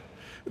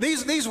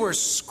these were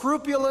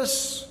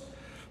scrupulous,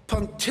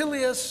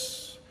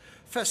 punctilious,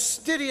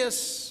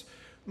 fastidious,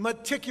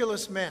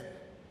 meticulous men.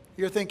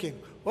 You're thinking,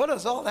 what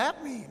does all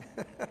that mean?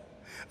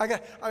 I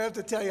have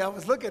to tell you, I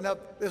was looking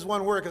up this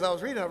one word because I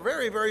was reading a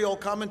very, very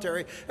old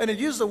commentary, and it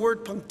used the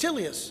word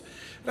punctilious.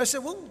 And I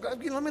said, well,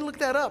 let me look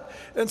that up.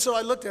 And so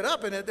I looked it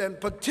up, and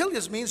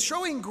punctilious means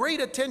showing great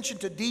attention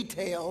to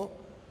detail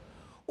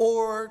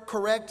or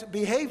correct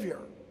behavior.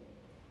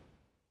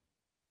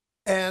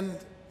 And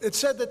it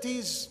said that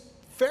these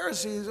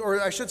Pharisees, or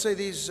I should say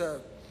these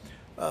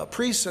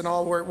priests and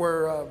all,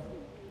 were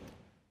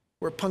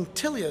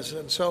punctilious.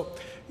 And so,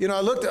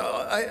 I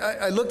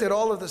looked at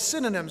all of the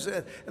synonyms,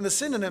 and the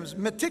synonyms: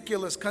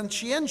 meticulous,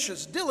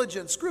 conscientious,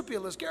 diligent,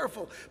 scrupulous,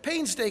 careful,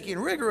 painstaking,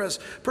 rigorous,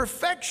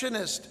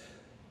 perfectionist,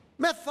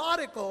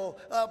 methodical,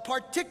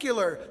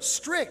 particular,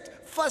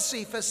 strict,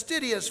 fussy,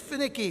 fastidious,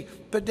 finicky,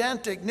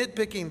 pedantic,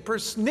 nitpicking,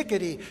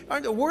 persnickety.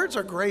 The words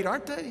are great,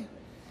 aren't they?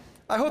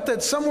 I hope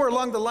that somewhere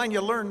along the line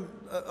you learn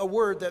a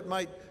word that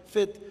might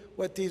fit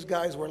what these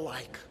guys were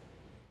like.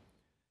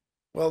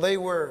 Well, they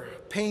were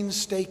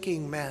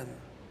painstaking men.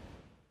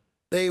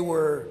 They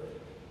were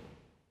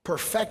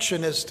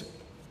perfectionist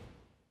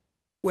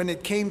when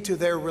it came to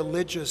their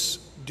religious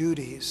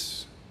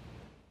duties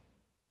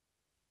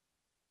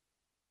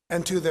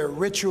and to their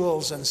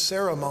rituals and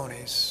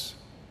ceremonies,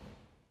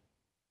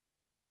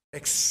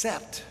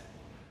 except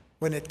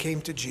when it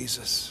came to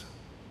Jesus.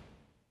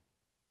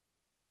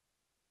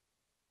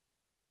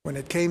 When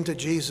it came to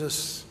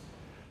Jesus,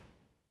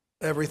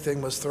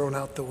 everything was thrown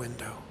out the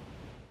window.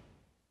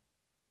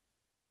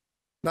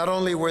 Not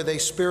only were they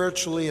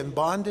spiritually in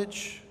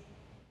bondage,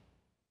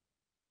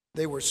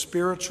 they were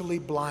spiritually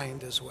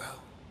blind as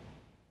well.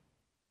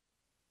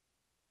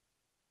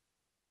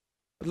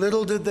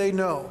 Little did they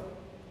know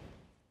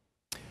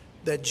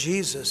that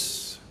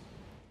Jesus,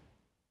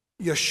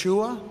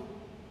 Yeshua,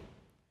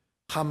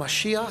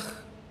 HaMashiach,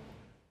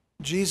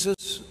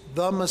 Jesus,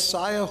 the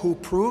Messiah, who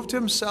proved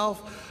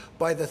himself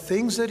by the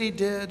things that he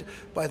did,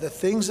 by the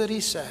things that he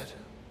said.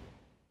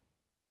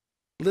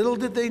 Little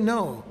did they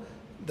know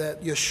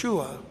that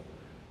Yeshua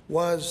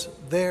was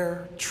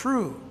their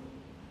true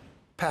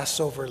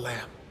Passover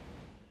lamb.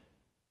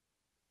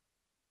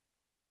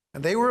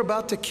 And they were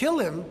about to kill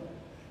him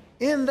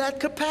in that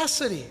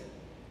capacity.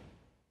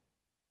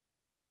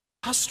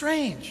 How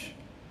strange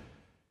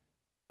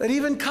that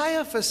even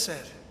Caiaphas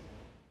said,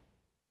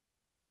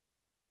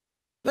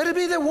 let it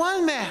be that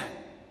one man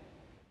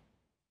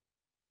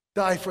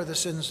die for the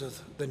sins of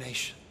the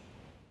nation.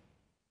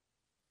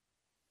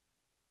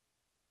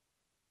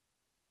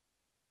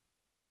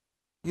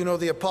 You know,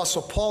 the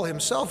Apostle Paul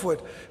himself,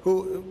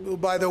 who,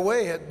 by the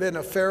way, had been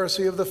a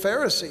Pharisee of the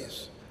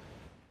Pharisees.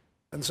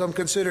 And some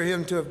consider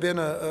him to have been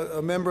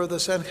a member of the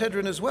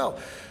Sanhedrin as well.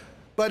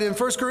 But in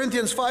 1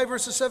 Corinthians 5,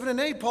 verses 7 and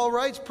 8, Paul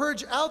writes,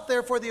 "Purge out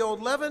therefore the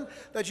old leaven,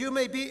 that you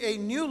may be a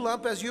new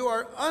lump as you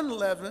are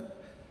unleavened.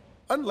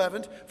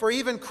 For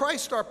even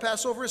Christ our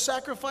Passover is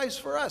sacrificed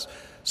for us."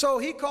 So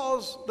he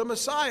calls the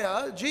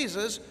Messiah,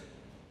 Jesus,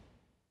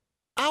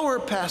 our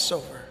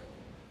Passover,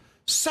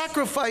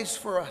 sacrificed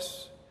for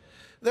us.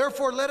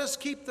 "Therefore let us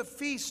keep the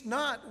feast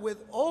not with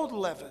old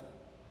leaven,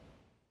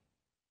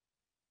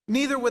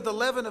 neither with the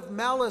leaven of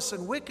malice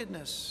and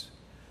wickedness,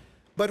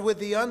 but with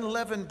the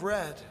unleavened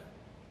bread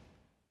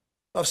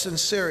of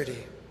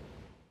sincerity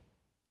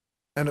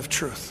and of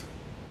truth."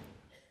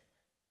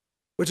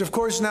 Which of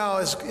course now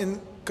is in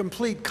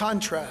complete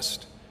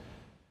contrast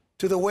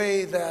to the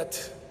way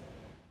that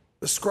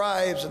the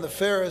scribes and the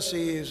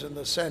Pharisees and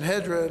the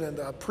Sanhedrin and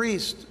the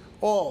priests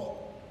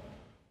all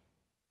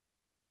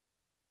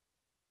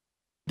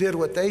did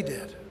what they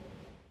did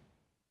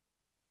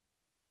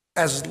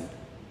as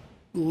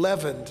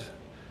leavened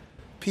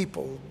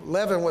people.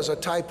 Leaven was a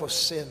type of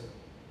sin.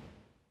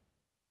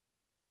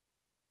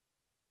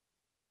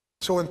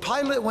 So when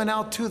Pilate went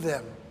out to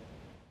them,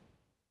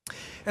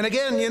 and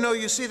again, you know,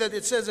 you see that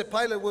it says that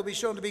Pilate will be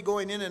shown to be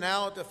going in and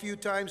out a few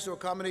times to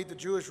accommodate the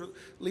Jewish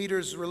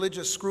leaders'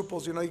 religious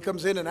scruples. You know, he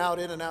comes in and out,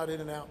 in and out,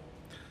 in and out.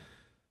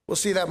 We'll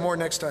see that more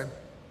next time.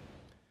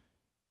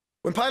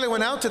 When Pilate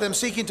went out to them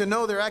seeking to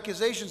know their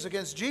accusations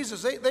against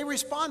Jesus, they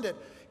responded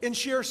in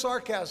sheer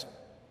sarcasm.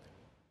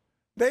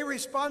 They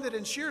responded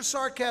in sheer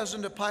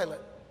sarcasm to Pilate.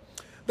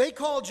 They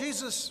called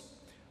Jesus,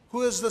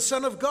 who is the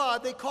Son of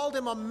God, they called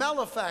him a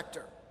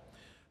malefactor.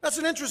 That's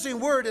an interesting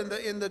word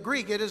in the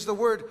Greek. It is the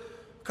word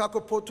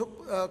kakopoios,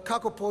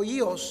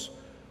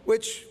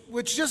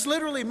 which just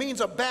literally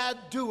means a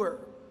bad doer.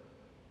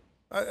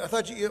 I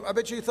bet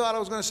you thought I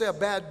was going to say a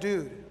bad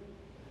dude.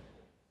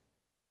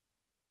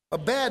 A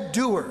bad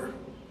doer,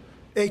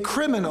 a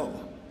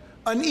criminal,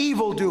 an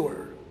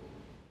evildoer.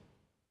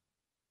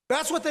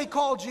 That's what they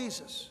call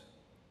Jesus.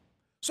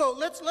 So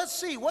let's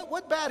see,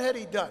 what bad had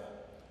he done?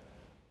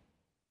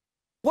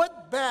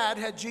 What bad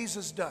had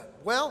Jesus done?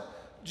 Well,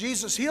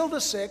 Jesus healed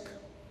the sick.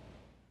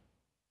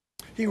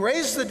 He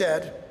raised the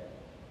dead.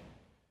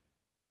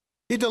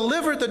 He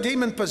delivered the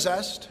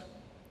demon-possessed.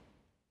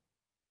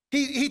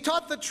 He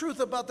taught the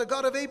truth about the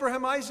God of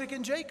Abraham, Isaac,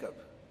 and Jacob,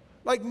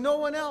 like no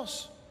one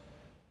else.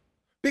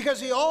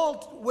 Because he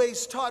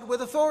always taught with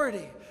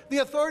authority. The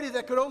authority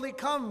that could only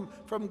come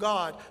from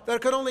God, that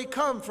could only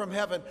come from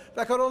heaven,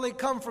 that could only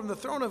come from the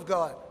throne of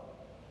God.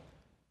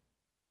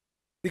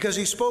 Because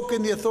he spoke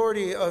in the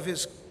authority of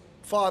his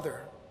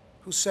Father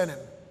who sent him,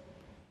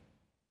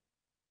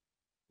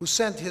 who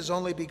sent his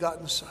only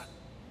begotten Son.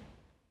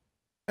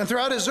 And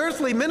throughout his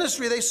earthly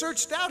ministry, they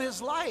searched out his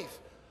life.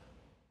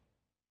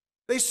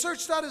 They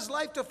searched out his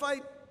life to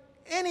find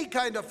any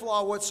kind of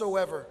flaw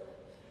whatsoever.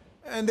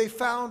 And they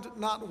found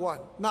not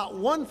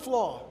one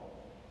flaw.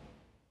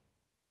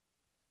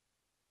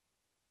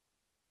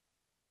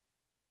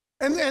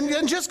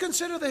 And just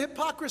consider the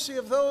hypocrisy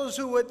of those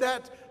who would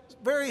that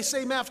very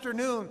same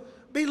afternoon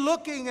be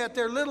looking at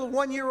their little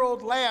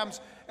one-year-old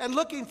lambs and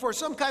looking for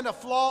some kind of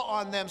flaw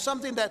on them,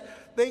 something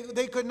that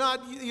they could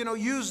not,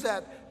 use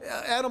that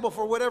animal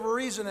for whatever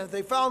reason. And if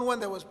they found one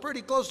that was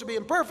pretty close to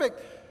being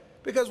perfect,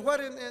 because what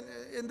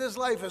in this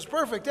life is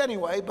perfect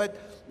anyway,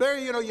 but there,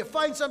 you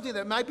find something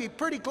that might be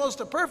pretty close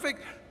to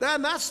perfect,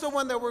 then that's the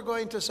one that we're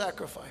going to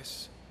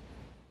sacrifice.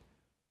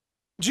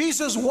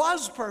 Jesus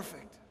was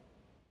perfect.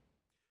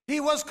 He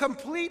was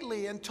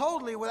completely and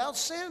totally without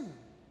sin.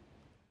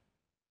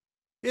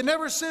 He had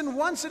never sinned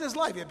once in his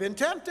life. He had been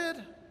tempted,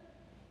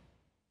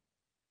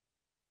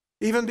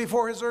 even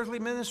before his earthly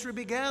ministry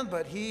began,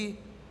 but he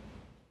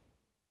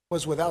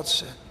was without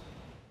sin.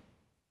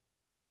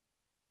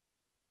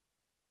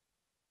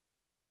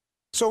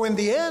 So in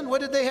the end,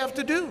 what did they have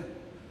to do?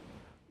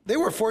 They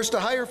were forced to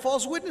hire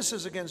false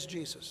witnesses against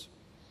Jesus.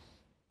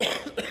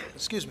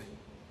 Excuse me.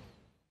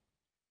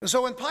 And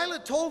so when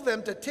Pilate told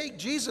them to take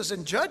Jesus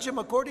and judge him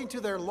according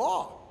to their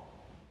law,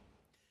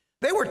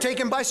 they were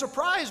taken by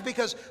surprise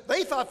because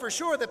they thought for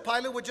sure that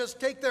Pilate would just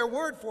take their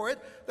word for it,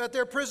 that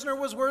their prisoner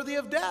was worthy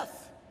of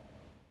death.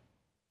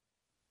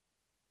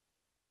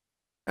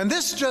 And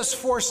this just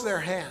forced their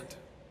hand.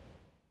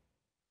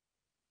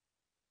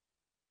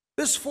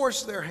 This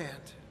forced their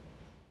hand.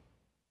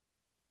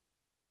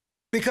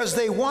 Because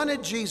they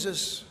wanted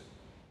Jesus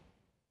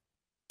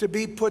to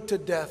be put to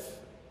death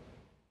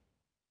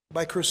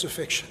by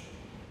crucifixion.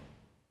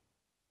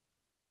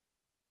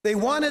 They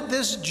wanted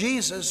this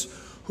Jesus,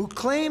 who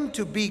claimed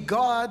to be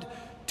God,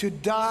 to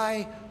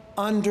die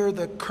under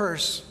the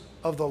curse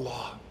of the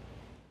law.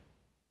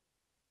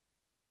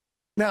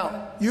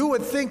 Now, you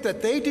would think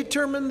that they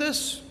determined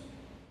this?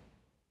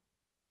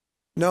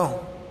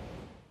 No.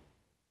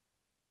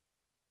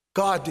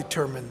 God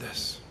determined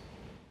this.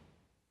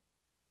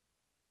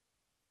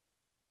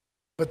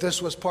 But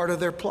this was part of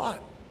their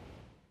plot.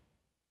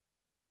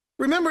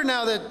 Remember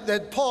now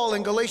that Paul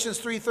in Galatians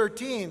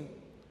 3:13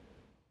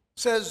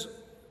 says,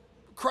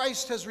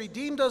 Christ has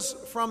redeemed us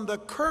from the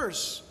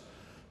curse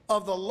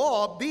of the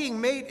law,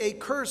 being made a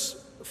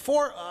curse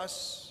for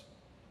us.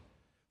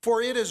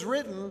 For it is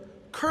written,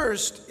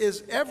 cursed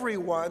is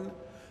everyone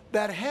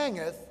that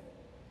hangeth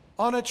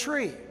on a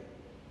tree.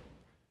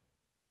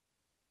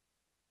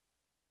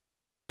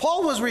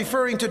 Paul was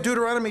referring to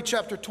Deuteronomy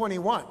chapter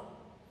 21,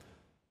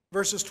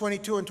 verses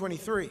 22 and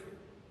 23,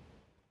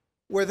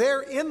 where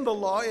there in the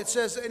law it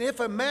says, and if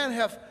a man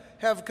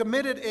have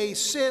committed a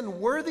sin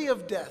worthy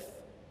of death,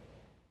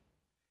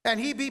 and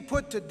he be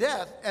put to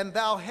death, and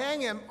thou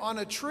hang him on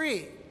a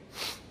tree,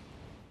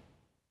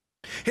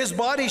 his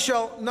body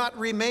shall not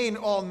remain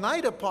all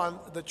night upon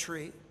the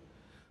tree,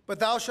 but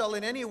thou shalt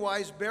in any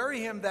wise bury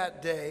him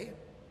that day.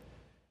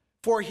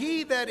 For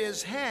he that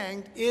is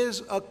hanged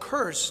is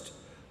accursed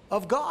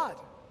of God,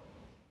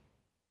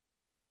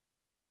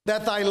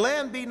 that thy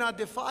land be not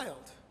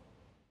defiled,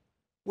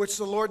 which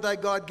the Lord thy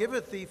God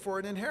giveth thee for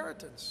an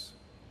inheritance.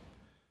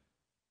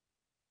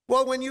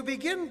 Well, when you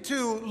begin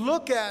to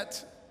look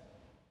at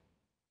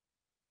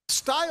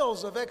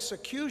styles of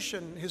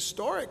execution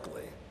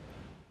historically,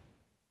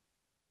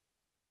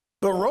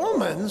 the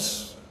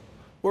Romans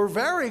were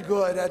very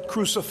good at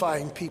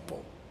crucifying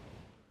people.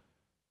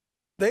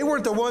 They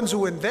weren't the ones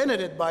who invented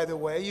it, by the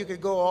way. You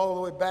could go all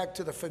the way back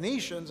to the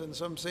Phoenicians, and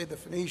some say the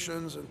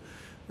Phoenicians and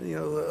the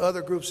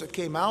other groups that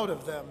came out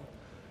of them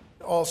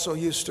also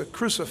used to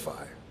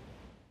crucify,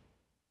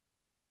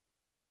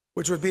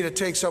 which would be to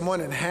take someone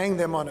and hang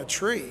them on a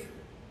tree.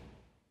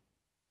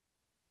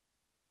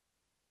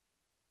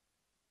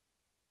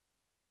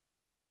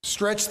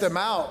 Stretch them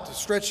out,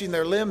 stretching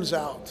their limbs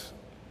out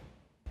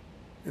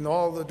in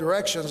all the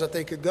directions that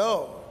they could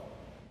go.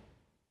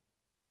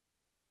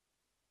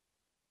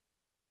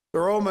 The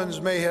Romans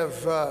may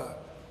have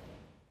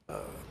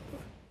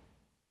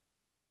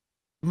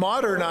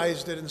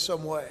modernized it in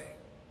some way.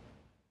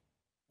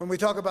 When we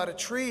talk about a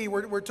tree,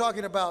 we're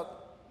talking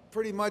about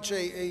pretty much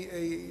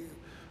a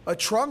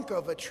trunk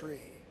of a tree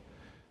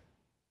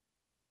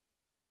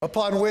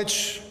upon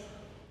which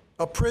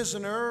a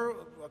prisoner,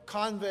 a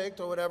convict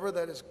or whatever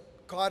that is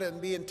caught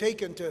and being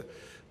taken to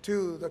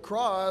the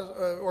cross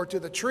or to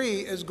the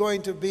tree is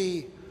going to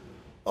be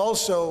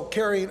also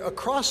carrying a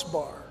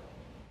crossbar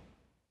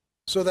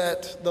so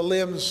that the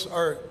limbs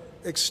are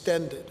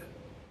extended.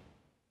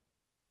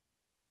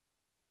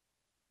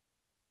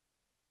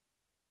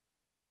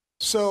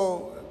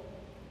 So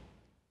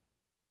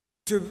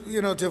to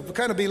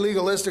kind of be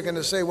legalistic and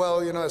to say,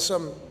 well,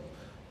 some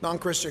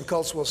non-Christian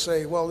cults will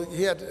say, well,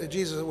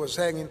 Jesus was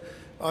hanging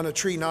on a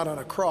tree, not on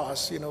a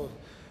cross.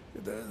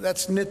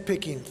 That's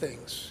nitpicking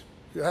things.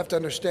 You have to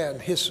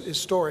understand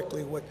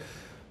historically what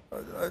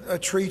a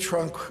tree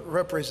trunk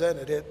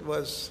represented. It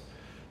was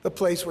the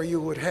place where you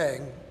would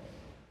hang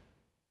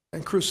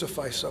and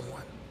crucify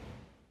someone.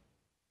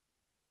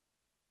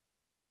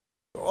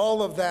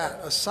 All of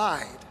that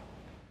aside,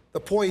 the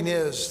point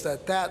is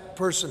that that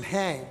person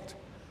hanged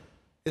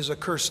is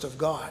accursed of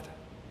God.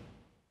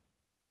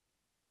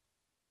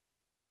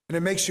 And it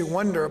makes you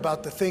wonder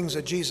about the things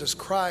that Jesus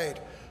cried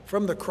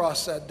from the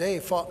cross that day.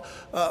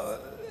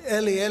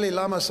 Eli, Eli,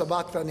 lama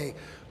sabachthani.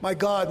 My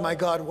God,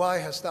 why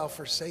hast thou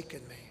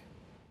forsaken me?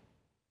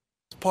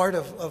 It's part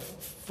of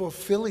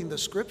fulfilling the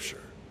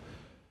scripture.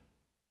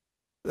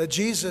 That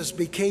Jesus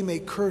became a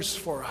curse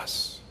for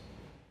us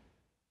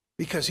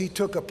because he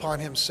took upon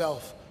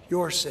himself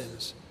your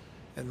sins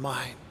and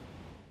mine.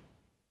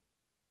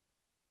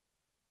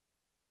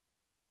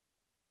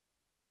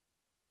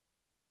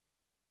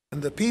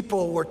 And the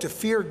people were to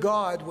fear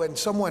God when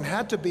someone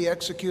had to be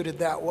executed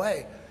that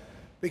way,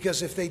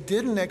 because if they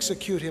didn't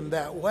execute him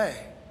that way,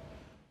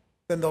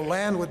 then the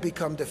land would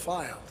become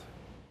defiled.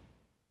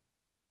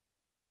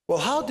 Well,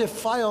 how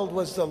defiled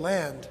was the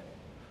land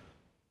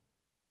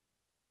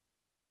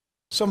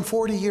some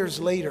 40 years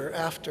later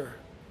after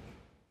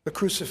the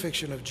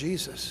crucifixion of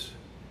Jesus?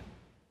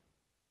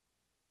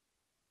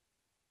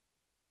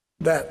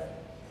 That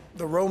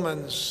the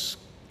Romans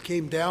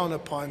came down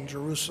upon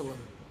Jerusalem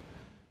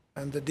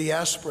and the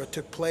diaspora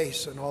took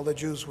place and all the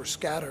Jews were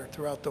scattered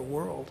throughout the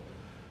world.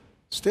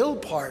 Still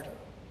part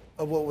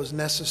of what was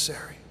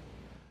necessary.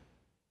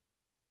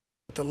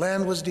 But the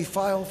land was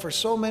defiled for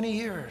so many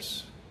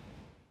years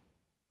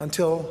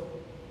until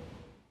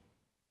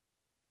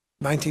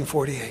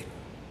 1948.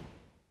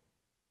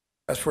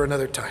 That's for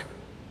another time.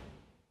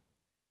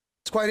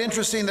 It's quite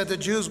interesting that the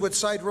Jews would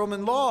cite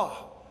Roman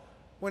law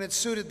when it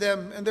suited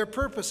them and their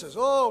purposes.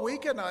 Oh, we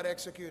cannot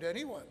execute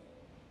anyone.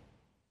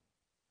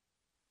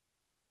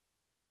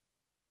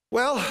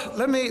 Well,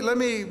 let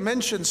me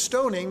mention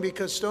stoning,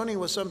 because stoning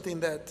was something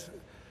that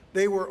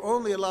they were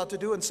only allowed to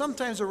do, and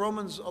sometimes the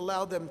Romans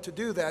allowed them to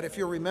do that. If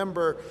you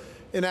remember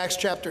in Acts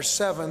chapter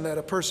 7 that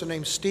a person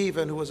named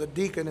Stephen, who was a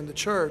deacon in the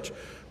church,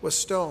 was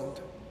stoned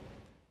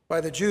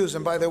by the Jews.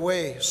 And by the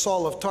way,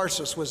 Saul of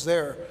Tarsus was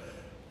there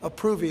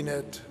approving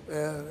it,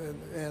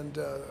 and,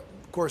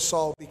 of course,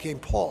 Saul became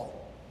Paul.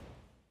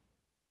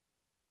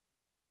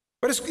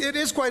 But it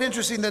is quite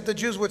interesting that the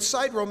Jews would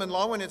cite Roman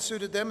law when it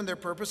suited them and their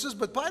purposes,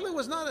 but Pilate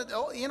was not at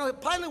all,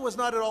 Pilate was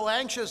not at all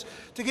anxious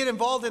to get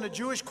involved in a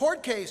Jewish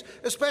court case,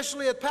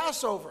 especially at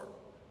Passover.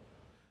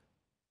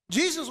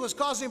 Jesus was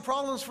causing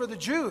problems for the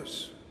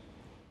Jews.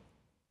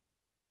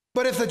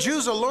 But if the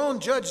Jews alone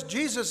judged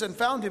Jesus and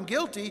found him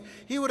guilty,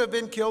 he would have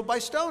been killed by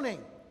stoning.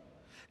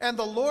 And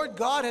the Lord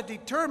God had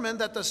determined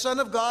that the Son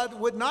of God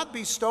would not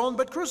be stoned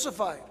but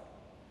crucified.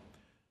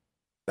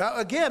 Now,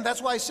 again,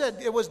 that's why I said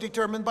it was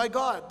determined by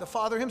God, the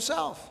Father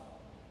himself.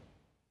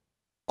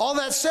 All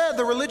that said,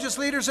 the religious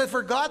leaders had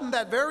forgotten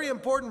that very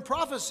important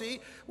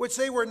prophecy which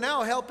they were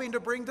now helping to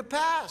bring to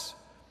pass.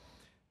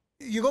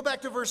 You go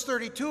back to verse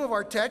 32 of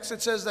our text,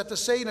 it says that the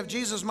saying of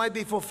Jesus might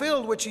be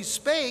fulfilled, which he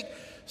spake,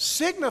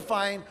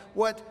 signifying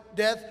what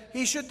death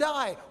he should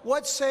die.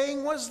 What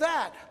saying was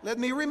that? Let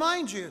me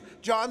remind you,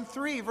 John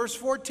 3, verse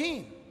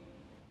 14.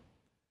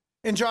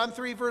 In John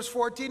 3, verse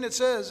 14, it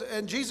says,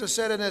 and Jesus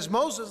said, and as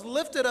Moses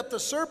lifted up the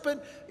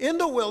serpent in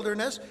the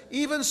wilderness,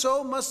 even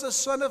so must the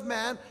Son of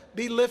Man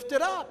be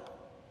lifted up.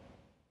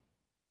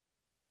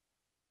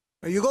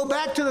 Now you go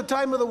back to the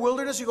time of the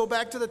wilderness, you go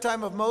back to the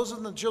time of Moses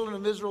and the children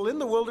of Israel in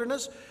the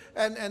wilderness,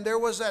 and there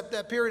was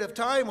that period of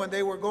time when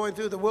they were going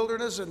through the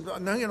wilderness and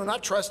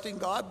not trusting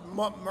God,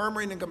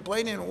 murmuring and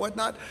complaining and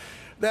whatnot,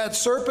 that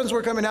serpents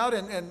were coming out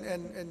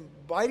and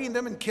biting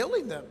them and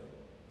killing them.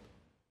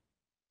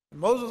 And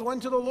Moses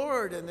went to the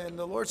Lord, and then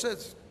the Lord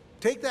says,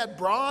 take that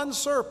bronze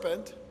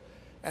serpent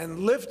and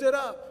lift it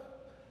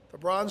up. The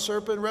bronze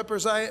serpent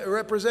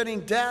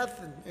representing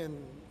death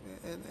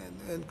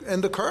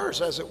and the curse,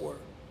 as it were.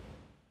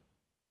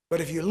 But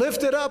if you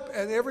lift it up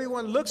and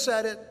everyone looks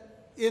at it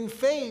in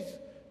faith,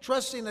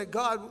 trusting that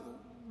God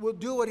will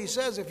do what he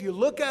says, if you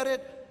look at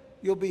it,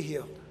 you'll be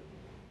healed.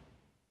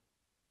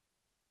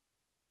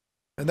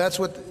 And that's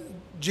what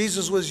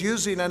Jesus was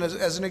using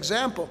as an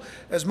example.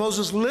 As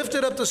Moses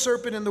lifted up the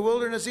serpent in the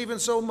wilderness, even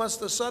so must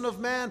the Son of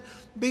Man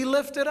be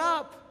lifted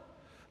up.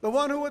 The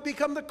one who would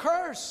become the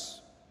curse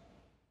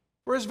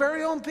for his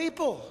very own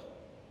people,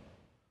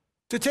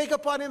 to take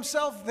upon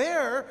himself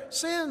their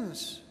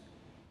sins.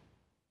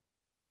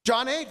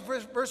 John 8,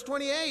 verse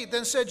 28,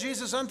 then said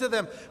Jesus unto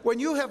them, when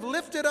you have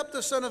lifted up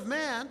the Son of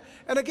Man,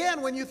 and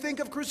again, when you think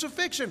of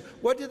crucifixion,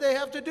 what did they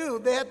have to do?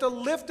 They had to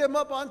lift him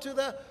up onto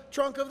the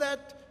trunk of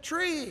that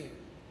tree.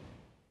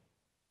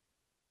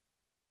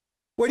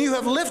 When you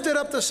have lifted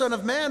up the Son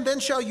of Man, then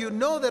shall you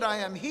know that I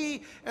am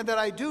he, and that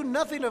I do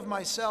nothing of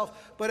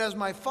myself, but as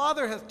my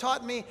Father hath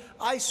taught me,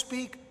 I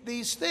speak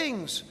these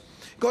things.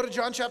 Go to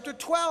John chapter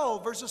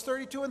 12, verses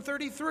 32 and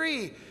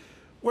 33.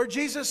 Where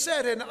Jesus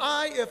said, and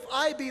I, if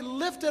I be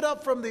lifted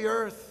up from the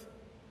earth,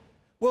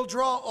 will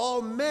draw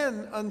all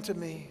men unto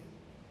me.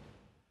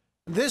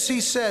 This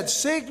he said,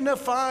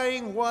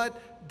 signifying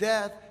what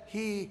death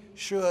he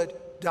should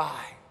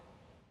die.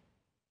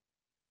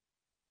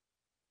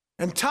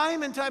 And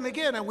time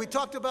again, and we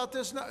talked about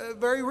this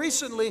very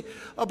recently,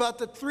 about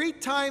the 3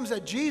 times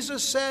that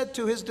Jesus said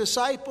to his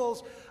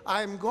disciples,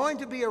 I'm going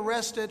to be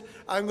arrested,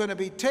 I'm going to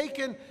be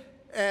taken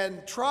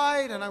and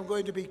tried, and I'm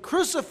going to be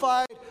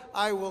crucified,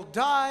 I will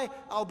die,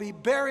 I'll be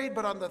buried,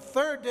 but on the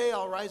 3rd day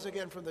I'll rise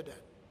again from the dead.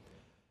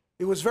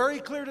 It was very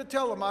clear to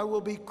tell them, I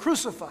will be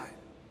crucified.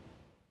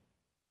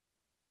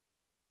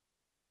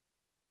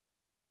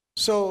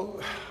 So,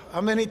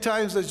 how many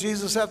times does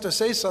Jesus have to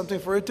say something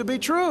for it to be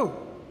true?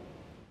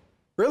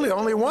 Really,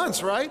 only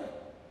once, right?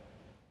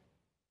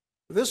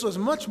 This was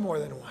much more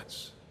than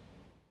once.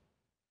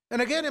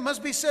 And again, it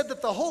must be said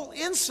that the whole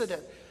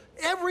incident,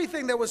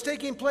 everything that was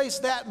taking place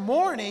that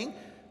morning,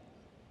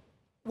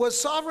 was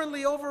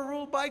sovereignly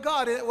overruled by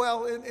God.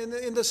 Well,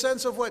 in the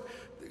sense of what,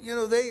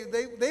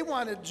 they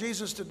wanted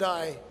Jesus to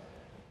die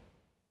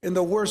in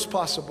the worst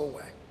possible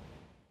way.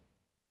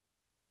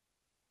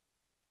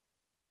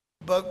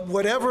 But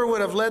whatever would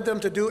have led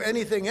them to do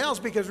anything else,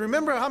 because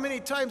remember how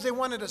many times they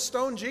wanted to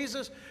stone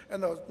Jesus,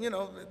 and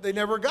they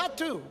never got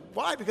to.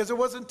 Why? Because it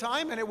wasn't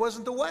time and it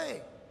wasn't the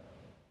way.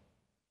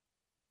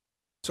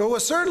 So it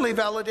was certainly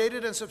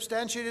validated and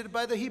substantiated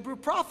by the Hebrew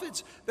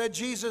prophets that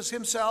Jesus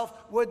himself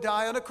would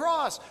die on a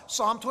cross.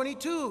 Psalm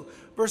 22,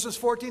 verses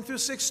 14 through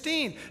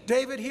 16.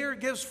 David here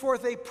gives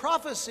forth a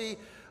prophecy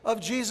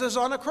of Jesus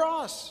on a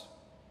cross.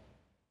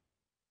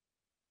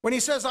 When he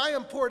says, I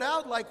am poured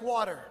out like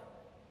water,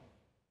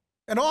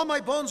 and all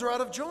my bones are out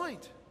of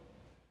joint.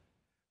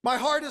 My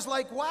heart is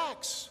like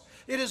wax.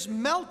 It is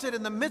melted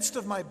in the midst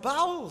of my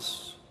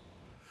bowels.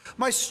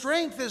 My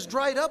strength is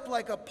dried up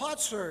like a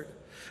potsherd,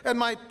 and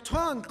my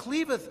tongue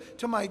cleaveth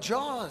to my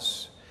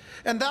jaws.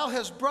 And thou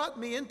hast brought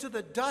me into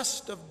the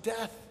dust of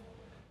death.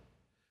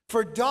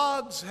 For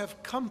dogs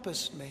have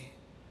compassed me.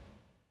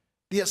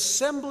 The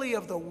assembly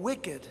of the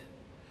wicked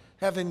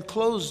have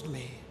enclosed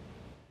me.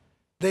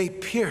 They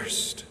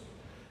pierced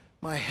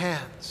my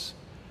hands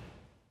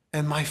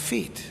and my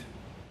feet.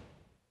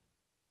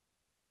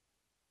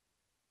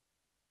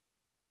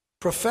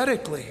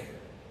 Prophetically,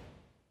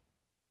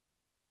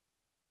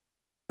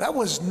 that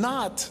was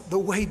not the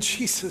way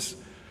Jesus,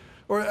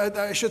 or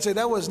I should say,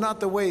 that was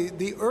not the way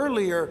the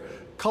earlier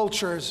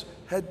cultures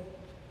had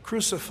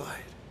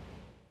crucified.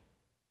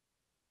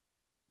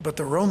 But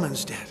the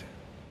Romans did.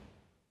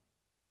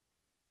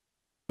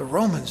 The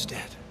Romans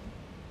did.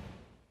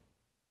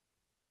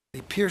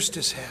 They pierced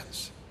his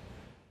hands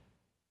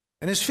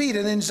and his feet.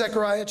 And in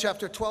Zechariah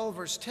chapter 12,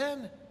 verse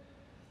 10,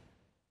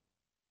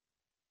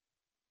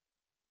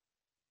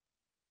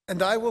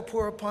 and I will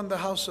pour upon the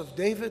house of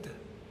David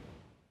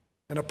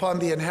and upon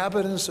the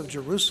inhabitants of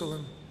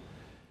Jerusalem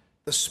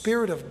the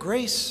spirit of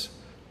grace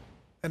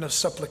and of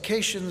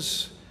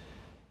supplications,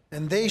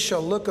 and they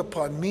shall look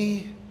upon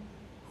me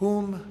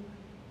whom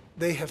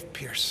they have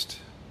pierced.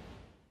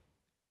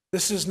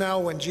 This is now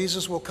when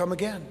Jesus will come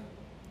again.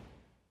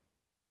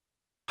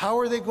 How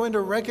are they going to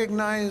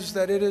recognize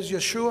that it is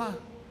Yeshua?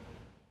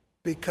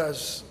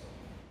 Because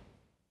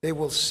they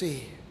will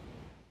see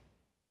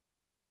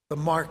the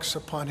marks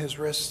upon his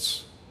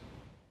wrists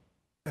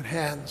and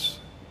hands,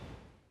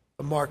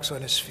 the marks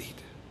on his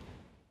feet.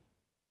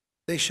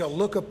 They shall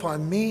look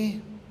upon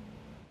me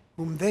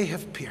whom they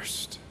have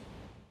pierced.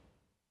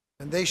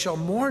 And they shall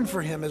mourn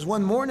for him as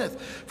one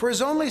mourneth for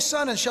his only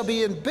son, and shall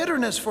be in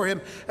bitterness for him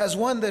as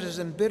one that is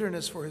in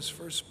bitterness for his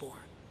firstborn.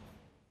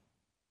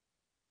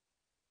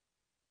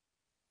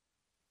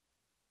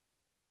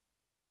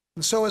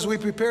 And so as we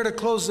prepare to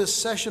close this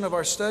session of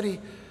our study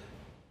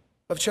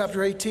of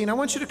chapter 18, I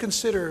want you to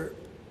consider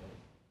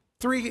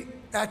three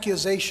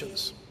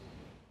accusations.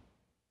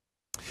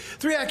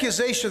 Three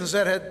accusations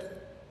that had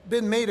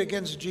been made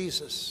against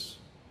Jesus.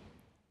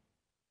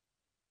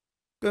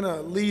 Going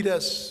to lead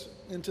us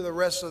into the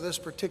rest of this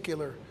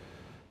particular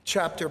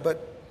chapter, but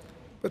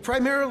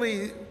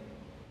primarily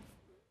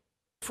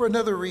for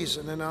another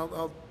reason, and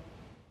I'll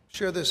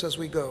share this as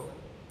we go.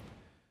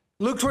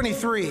 Luke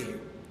 23,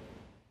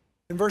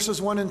 in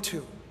verses 1 and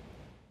 2.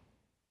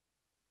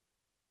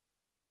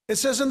 It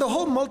says, and the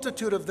whole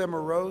multitude of them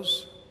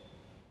arose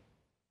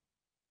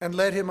and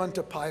led him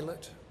unto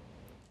Pilate.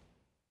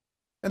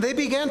 And they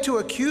began to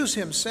accuse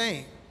him,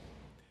 saying,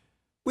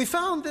 we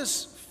found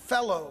this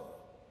fellow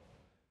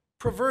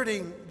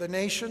perverting the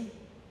nation.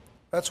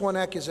 That's one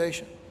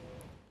accusation.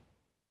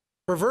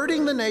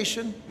 Perverting the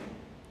nation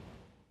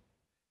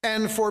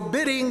and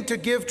forbidding to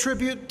give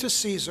tribute to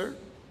Caesar,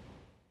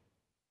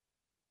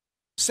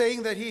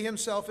 saying that he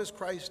himself is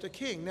Christ a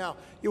king. Now,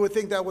 you would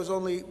think that was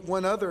only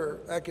one other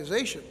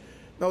accusation.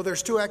 No,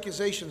 there's two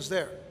accusations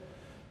there.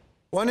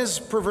 One is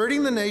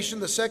perverting the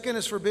nation. The second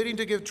is forbidding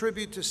to give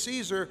tribute to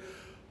Caesar.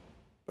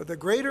 But the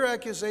greater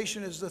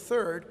accusation is the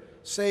third,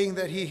 saying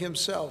that he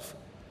himself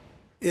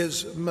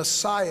is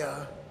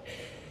Messiah,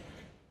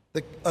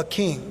 a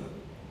king.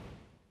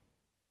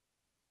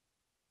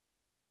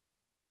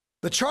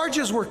 The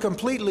charges were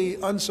completely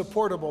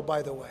unsupportable,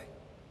 by the way.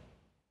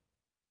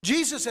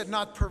 Jesus had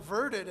not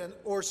perverted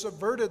or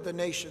subverted the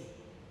nation.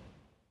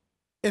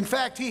 In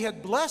fact, he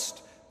had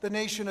blessed the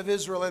nation of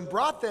Israel and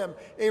brought them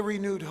a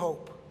renewed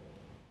hope,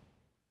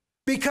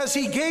 because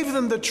he gave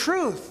them the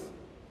truth.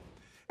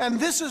 And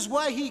this is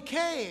why he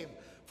came,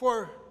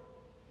 for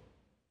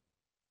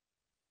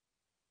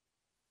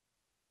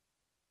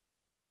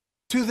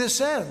to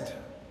this end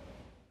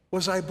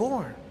was I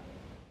born.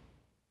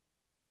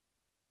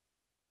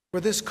 For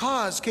this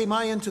cause came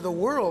I into the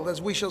world, as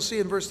we shall see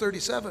in verse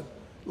 37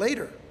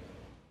 later,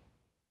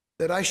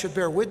 that I should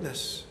bear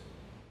witness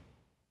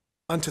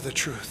unto the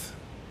truth.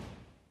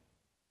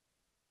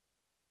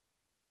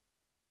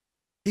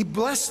 He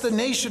blessed the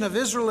nation of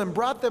Israel and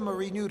brought them a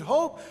renewed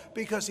hope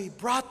because he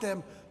brought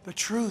them the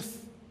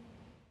truth.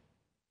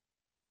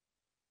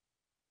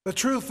 The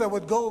truth that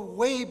would go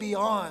way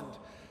beyond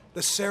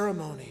the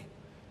ceremony,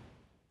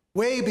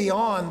 way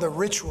beyond the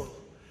ritual,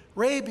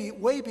 way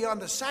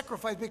beyond the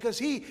sacrifice, because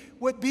he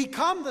would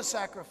become the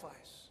sacrifice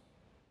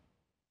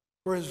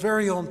for his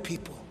very own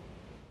people.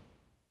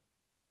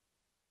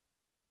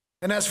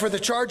 And as for the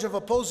charge of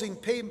opposing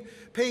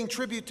paying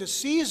tribute to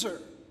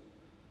Caesar,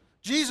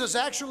 Jesus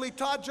actually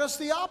taught just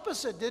the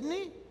opposite, didn't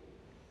he?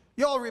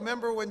 You all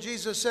remember when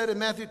Jesus said in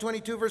Matthew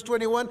 22, verse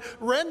 21,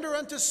 render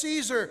unto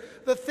Caesar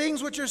the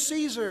things which are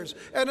Caesar's,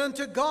 and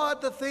unto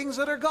God the things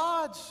that are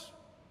God's.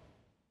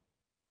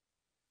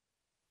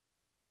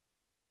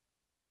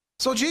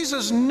 So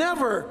Jesus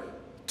never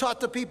taught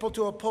the people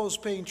to oppose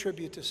paying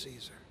tribute to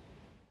Caesar.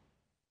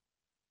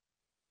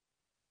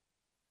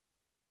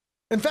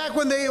 In fact,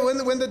 when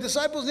the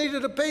disciples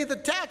needed to pay the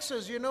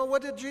taxes, you know,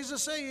 what did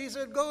Jesus say? He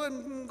said,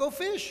 go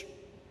fish.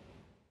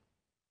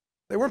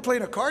 They weren't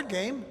playing a card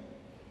game.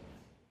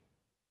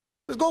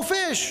 He said, go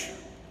fish.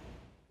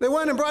 They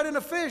went and brought in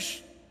a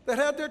fish that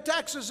had their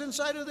taxes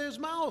inside of his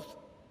mouth.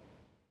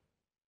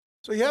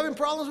 So you having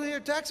problems with your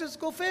taxes?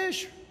 Go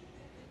fish.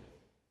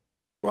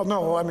 Well,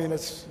 no, I mean,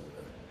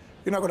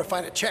 you're not going to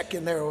find a check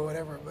in there or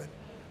whatever, but,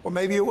 or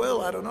maybe you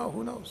will, I don't know,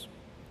 who knows.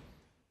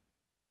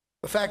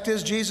 The fact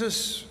is,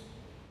 Jesus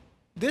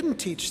didn't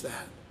teach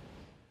that.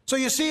 So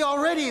you see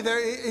already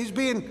there, he's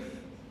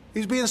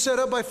being set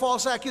up by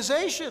false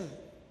accusation.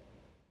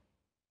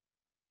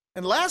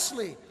 And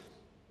lastly,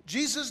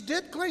 Jesus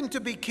did claim to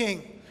be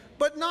king,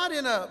 but not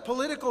in a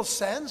political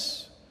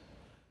sense,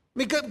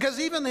 Because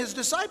even his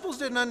disciples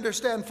didn't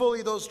understand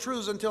fully those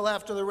truths until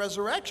after the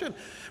resurrection.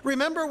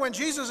 Remember when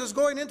Jesus is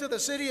going into the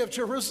city of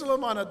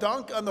Jerusalem on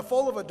the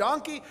foal of a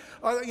donkey,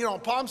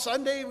 Palm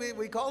Sunday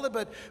we call it,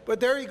 but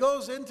there he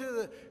goes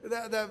into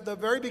the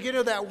very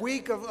beginning of that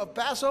week of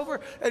Passover,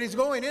 and he's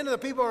going in, and the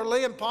people are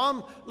laying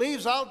palm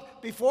leaves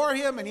out before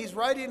him, and he's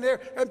riding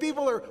there, and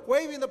people are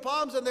waving the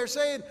palms, and they're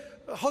saying,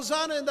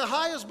 "Hosanna in the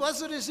highest,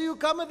 blessed is he who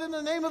cometh in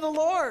the name of the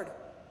Lord."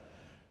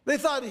 They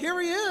thought, here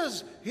he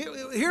is.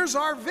 Here's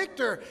our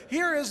victor.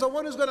 Here is the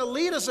one who's going to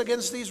lead us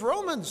against these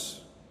Romans.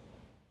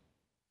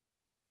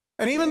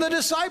 And even the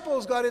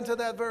disciples got into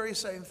that very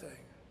same thing.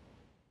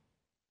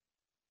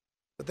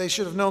 But they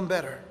should have known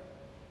better.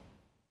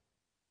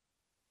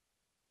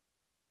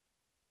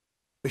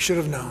 They should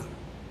have known.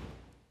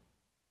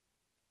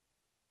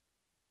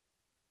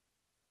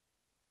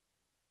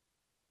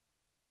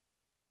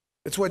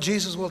 It's what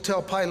Jesus will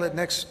tell Pilate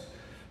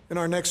in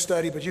our next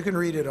study, but you can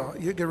read it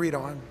on. You can read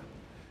on.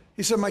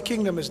 He said, "My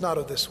kingdom is not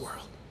of this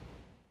world.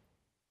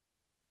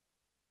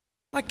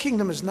 My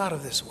kingdom is not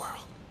of this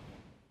world."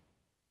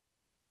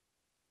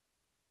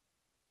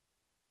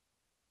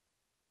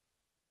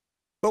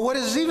 But what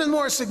is even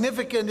more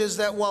significant is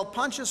that while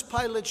Pontius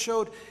Pilate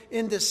showed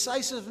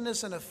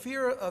indecisiveness and a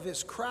fear of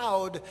his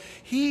crowd,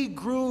 he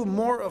grew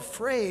more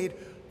afraid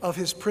of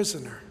his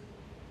prisoner.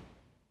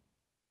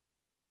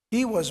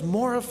 He was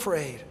more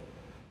afraid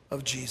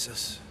of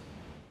Jesus.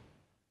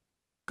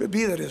 Could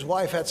be that his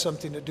wife had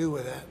something to do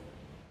with that.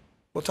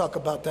 We'll talk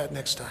about that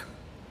next time.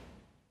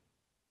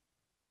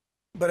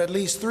 But at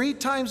least 3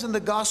 times in the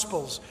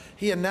Gospels,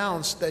 he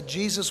announced that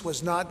Jesus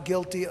was not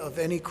guilty of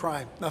any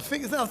crime. Now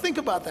think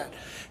about that.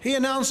 He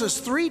announces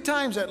 3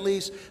 times at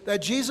least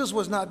that Jesus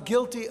was not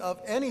guilty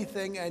of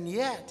anything, and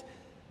yet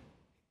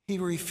he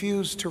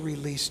refused to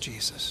release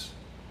Jesus.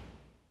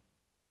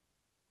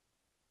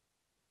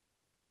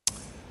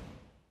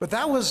 But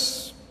that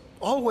was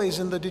always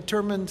in the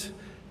determined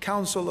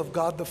counsel of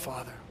God the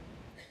Father.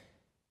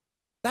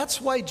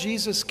 That's why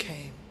Jesus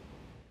came.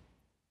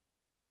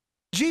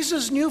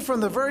 Jesus knew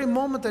from the very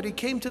moment that he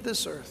came to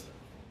this earth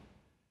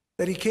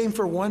that he came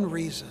for one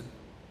reason.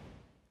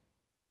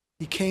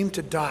 He came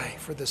to die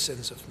for the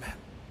sins of men.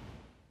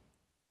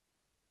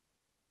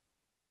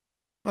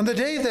 On the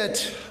day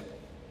that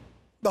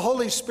the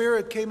Holy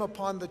Spirit came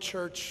upon the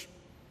church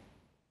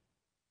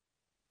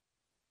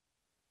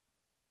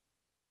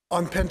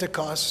on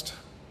Pentecost,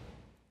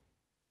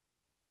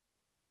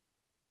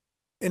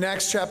 in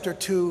Acts chapter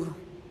 2,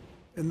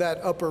 in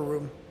that upper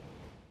room,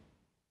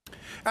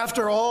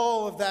 after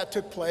all of that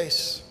took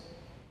place,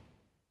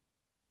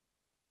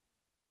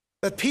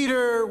 that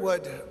Peter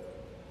would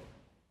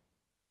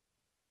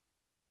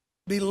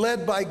be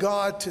led by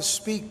God to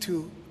speak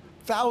to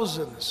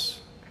thousands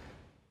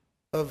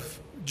of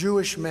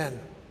Jewish men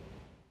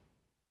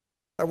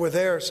that were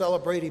there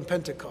celebrating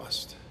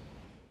Pentecost.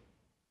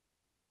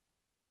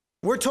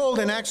 We're told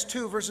in Acts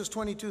 2, verses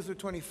 22 through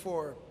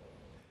 24,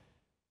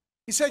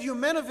 he said, "You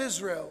men of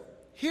Israel,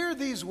 hear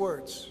these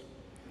words.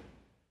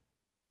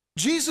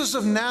 Jesus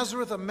of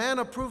Nazareth, a man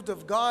approved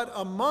of God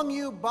among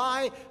you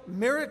by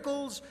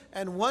miracles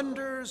and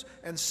wonders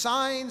and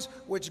signs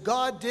which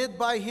God did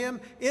by him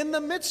in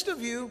the midst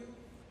of you,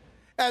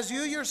 as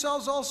you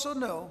yourselves also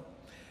know,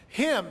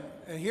 him,"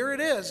 and here it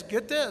is,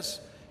 get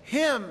this,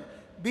 "him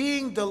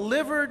being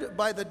delivered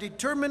by the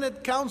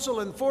determinate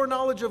counsel and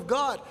foreknowledge of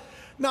God."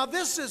 Now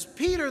this is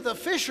Peter the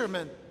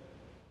fisherman,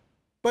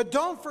 but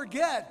don't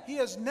forget, he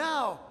is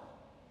now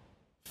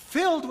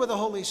filled with the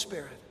Holy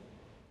Spirit.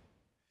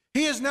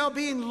 He is now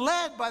being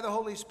led by the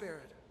Holy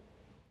Spirit.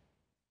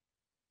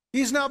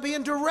 He's now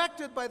being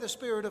directed by the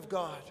Spirit of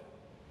God.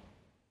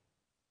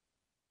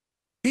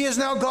 He is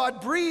now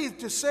God-breathed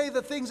to say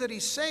the things that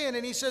he's saying,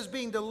 and he says,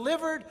 being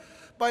delivered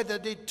by the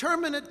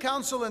determinate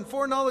counsel and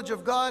foreknowledge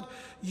of God,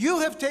 you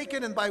have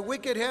taken and by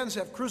wicked hands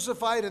have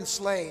crucified and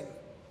slain,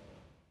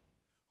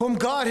 whom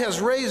God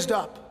has raised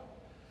up,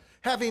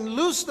 having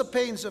loosed the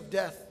pains of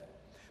death,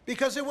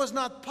 because it was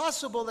not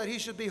possible that he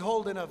should be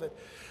holden of it.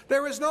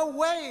 There is no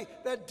way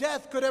that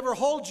death could ever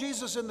hold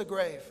Jesus in the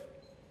grave.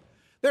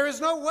 There is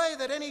no way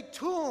that any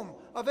tomb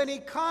of any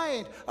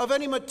kind, of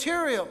any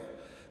material,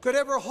 could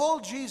ever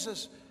hold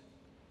Jesus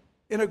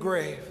in a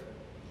grave.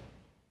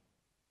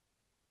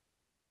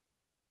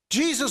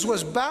 Jesus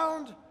was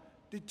bound,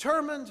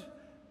 determined,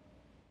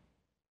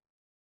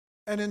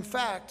 and in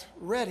fact,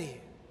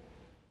 ready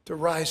to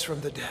rise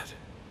from the dead.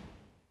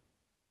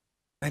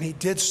 And he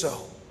did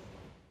so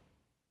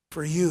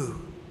for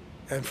you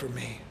and for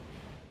me.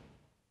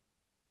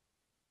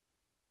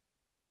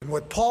 And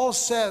what Paul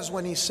says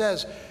when he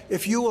says,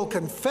 if you will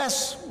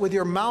confess with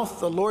your mouth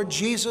the Lord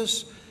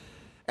Jesus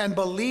and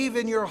believe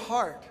in your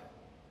heart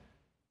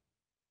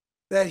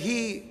that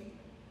he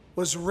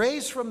was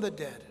raised from the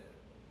dead,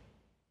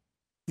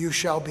 you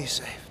shall be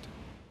saved.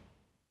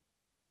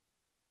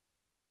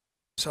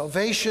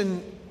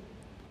 Salvation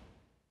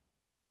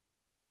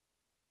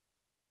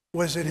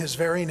was in his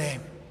very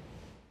name.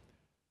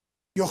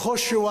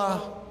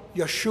 Yehoshua,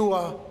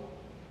 Yeshua,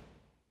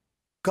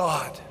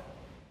 God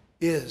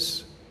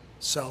is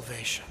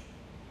salvation.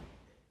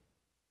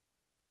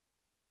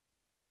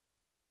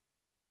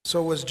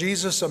 So was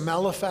Jesus a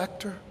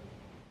malefactor?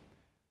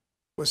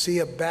 Was he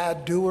a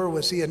bad doer?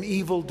 Was he an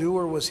evil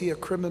doer? Was he a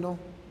criminal?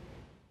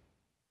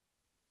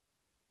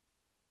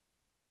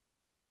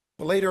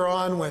 Well, later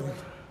on, when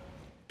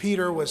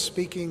Peter was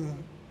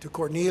speaking to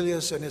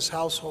Cornelius and his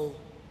household,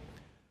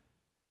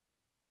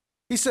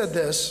 he said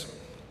this.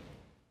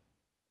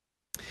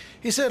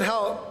 He said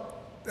how,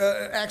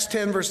 Acts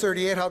 10, verse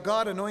 38, how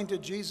God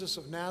anointed Jesus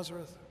of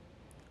Nazareth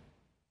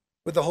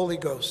with the Holy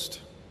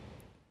Ghost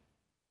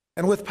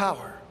and with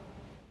power,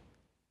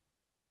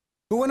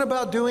 who went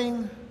about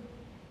doing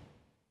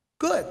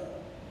good.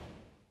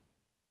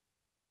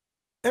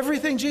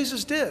 Everything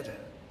Jesus did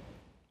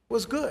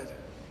was good.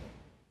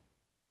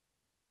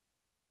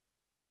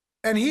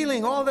 And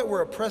healing all that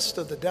were oppressed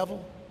of the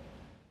devil,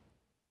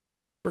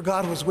 for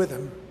God was with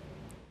him.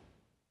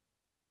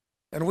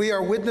 And we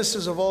are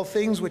witnesses of all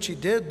things which he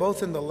did,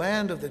 both in the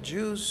land of the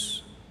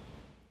Jews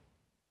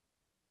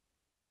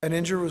and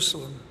in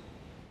Jerusalem,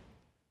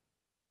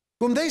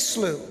 whom they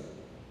slew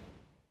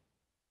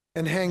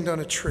and hanged on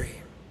a tree.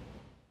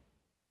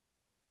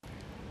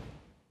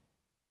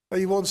 Well,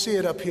 you won't see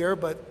it up here,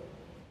 but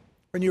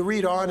when you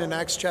read on in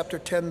Acts chapter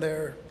 10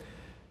 there,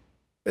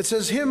 it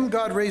says, him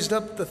God raised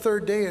up the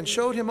third day and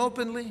showed him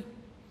openly,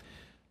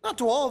 not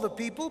to all the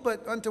people,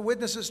 but unto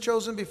witnesses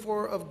chosen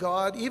before of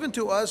God, even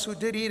to us who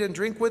did eat and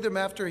drink with him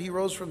after he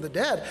rose from the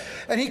dead.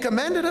 And he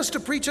commanded us to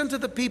preach unto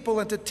the people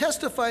and to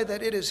testify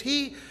that it is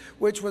he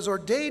which was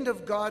ordained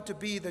of God to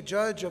be the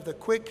judge of the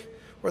quick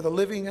or the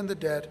living and the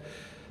dead.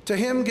 To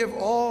him give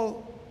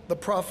all the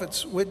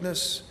prophets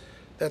witness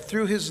that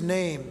through his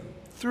name,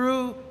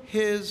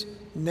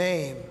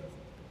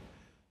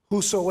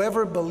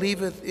 whosoever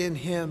believeth in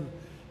him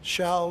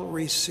shall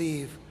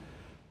receive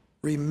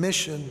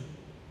remission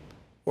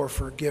or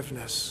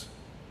forgiveness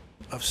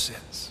of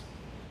sins.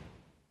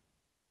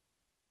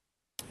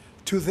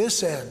 To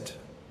this end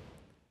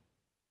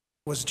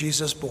was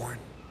Jesus born.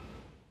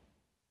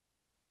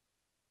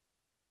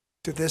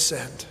 To this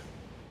end,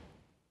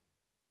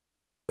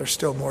 there's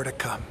still more to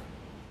come.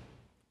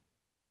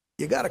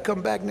 You got to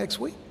come back next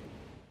week,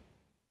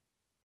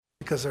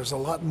 because there's a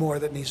lot more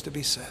that needs to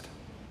be said,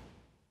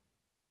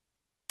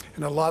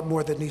 and a lot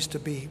more that needs to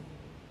be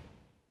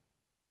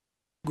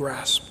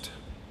grasped.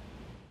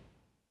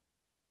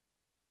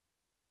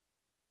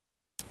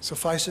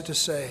 Suffice it to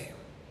say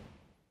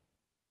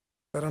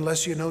that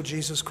unless you know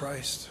Jesus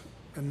Christ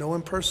and know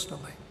him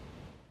personally,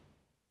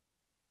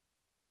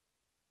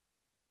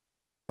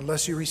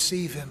 unless you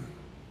receive him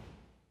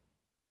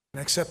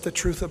and accept the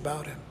truth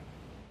about him,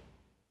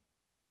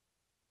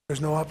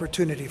 there's no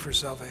opportunity for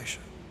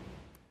salvation.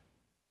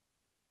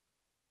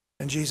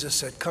 And Jesus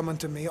said, come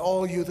unto me,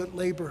 all you that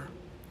labor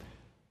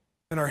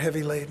and are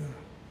heavy laden.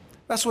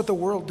 That's what the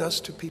world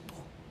does to people.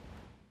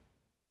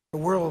 The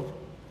world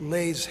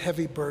lays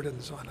heavy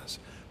burdens on us.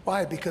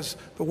 Why? Because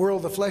the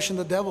world, the flesh, and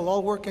the devil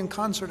all work in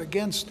concert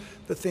against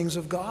the things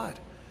of God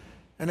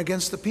and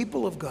against the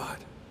people of God.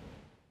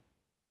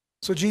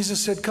 So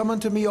Jesus said, come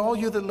unto me, all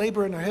you that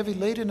labor and are heavy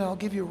laden, and I'll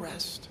give you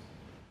rest.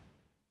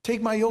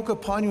 Take my yoke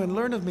upon you and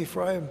learn of me,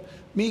 for I am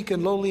meek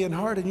and lowly in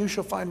heart, and you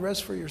shall find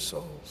rest for your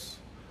souls.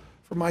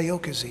 For my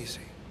yoke is easy,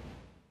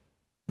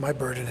 my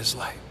burden is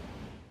light.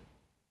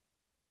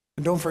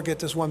 And don't forget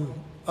this one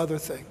other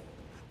thing,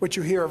 which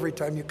you hear every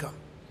time you come.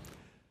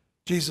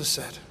 Jesus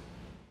said,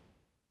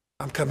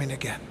 I'm coming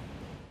again.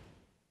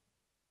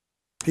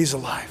 He's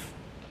alive.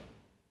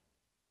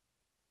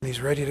 And he's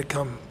ready to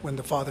come when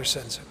the Father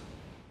sends him.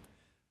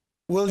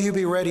 Will you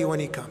be ready when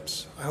he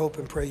comes? I hope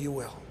and pray you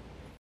will.